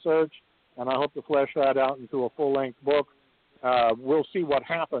research, and I hope to flesh that out into a full-length book. We'll see what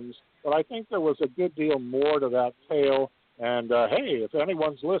happens. But I think there was a good deal more to that tale. And, hey, if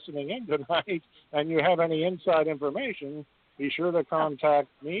anyone's listening in tonight and you have any inside information, be sure to contact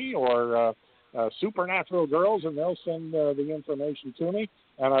me or Supernatural Girls, and they'll send the information to me.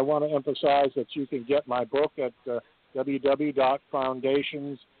 And I want to emphasize that you can get my book at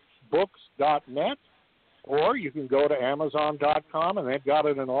www.foundationsbooks.net, or you can go to Amazon.com, and they've got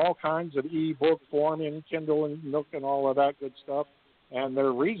it in all kinds of e-book form in Kindle and Nook and all of that good stuff. And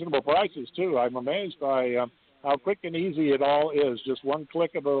they're reasonable prices, too. I'm amazed by how quick and easy it all is. Just one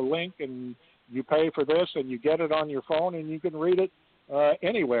click of a link, and you pay for this, and you get it on your phone, and you can read it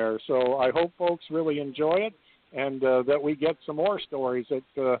anywhere. So I hope folks really enjoy it, and that we get some more stories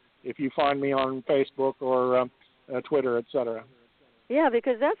if you find me on Facebook or Twitter, etc. Yeah,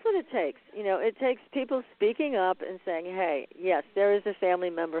 because that's what it takes. It takes people speaking up and saying, hey, yes, there is a family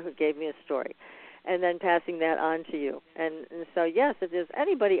member who gave me a story, and then passing that on to you. And so, yes, if there's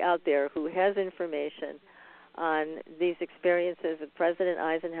anybody out there who has information on these experiences of President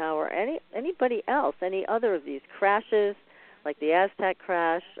Eisenhower, anybody else, any other of these crashes, like the Aztec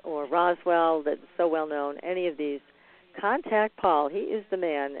crash or Roswell that's so well known, any of these, contact Paul. He is the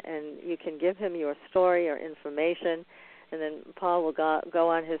man, and you can give him your story or information, and then Paul will go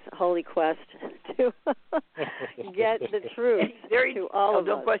on his holy quest to get the truth to all of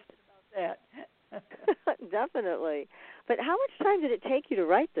us. No question about that. Definitely. But how much time did it take you to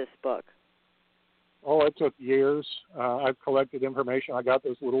write this book? Oh, it took years. I've collected information. I got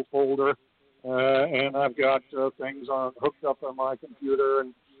this little folder, and I've got things hooked up on my computer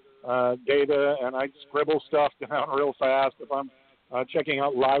and data, and I scribble stuff down real fast if I'm checking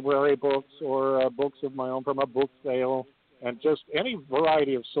out library books or books of my own from a book sale, and just any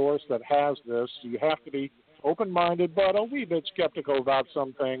variety of source that has this. You have to be open-minded, but a wee bit skeptical about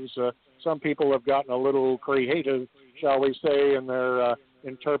some things. Some people have gotten a little creative, shall we say, in their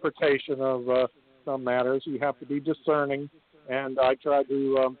interpretation of some matters. You have to be discerning, and I try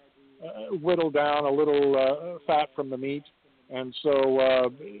to whittle down a little fat from the meat. And so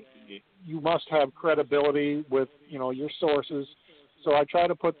you must have credibility with, your sources. So I try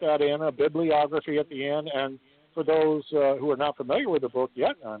to put that in, a bibliography at the end. And for those who are not familiar with the book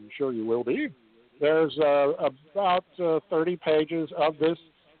yet, I'm sure you will be, there's about 30 pages of this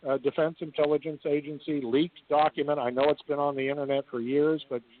Defense Intelligence Agency leaked document. I know it's been on the Internet for years,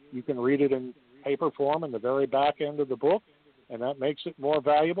 but you can read it in paper form in the very back end of the book, and that makes it more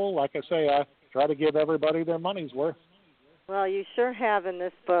valuable. Like I say, I try to give everybody their money's worth. Well, you sure have in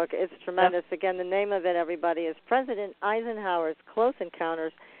this book. It's tremendous. Yep. Again, the name of it, everybody, is President Eisenhower's Close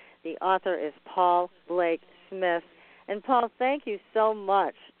Encounters. The author is Paul Blake Smith. And, Paul, thank you so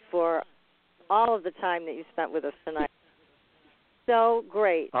much for all of the time that you spent with us tonight. So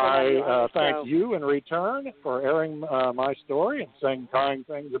great. I thank you in return for airing my story and saying kind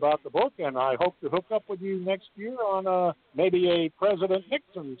things about the book, and I hope to hook up with you next year on maybe a President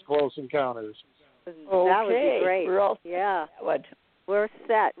Nixon's Close Encounters. That would be great. We're all We're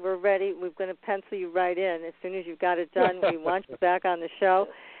set. We're ready. We're going to pencil you right in. As soon as you've got it done, we want you back on the show.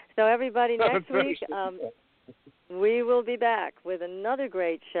 So everybody, next week we will be back with another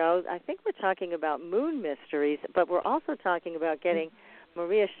great show. I think we're talking about moon mysteries, but we're also talking about getting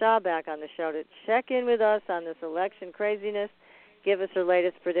Maria Shaw back on the show to check in with us on this election craziness, give us her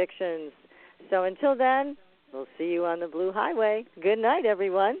latest predictions. So until then, we'll see you on the Blue Highway. Good night,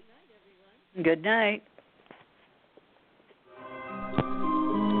 everyone. Good night.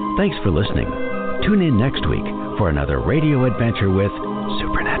 Thanks for listening. Tune in next week for another radio adventure with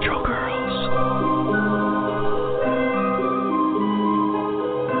Supernatural Girl.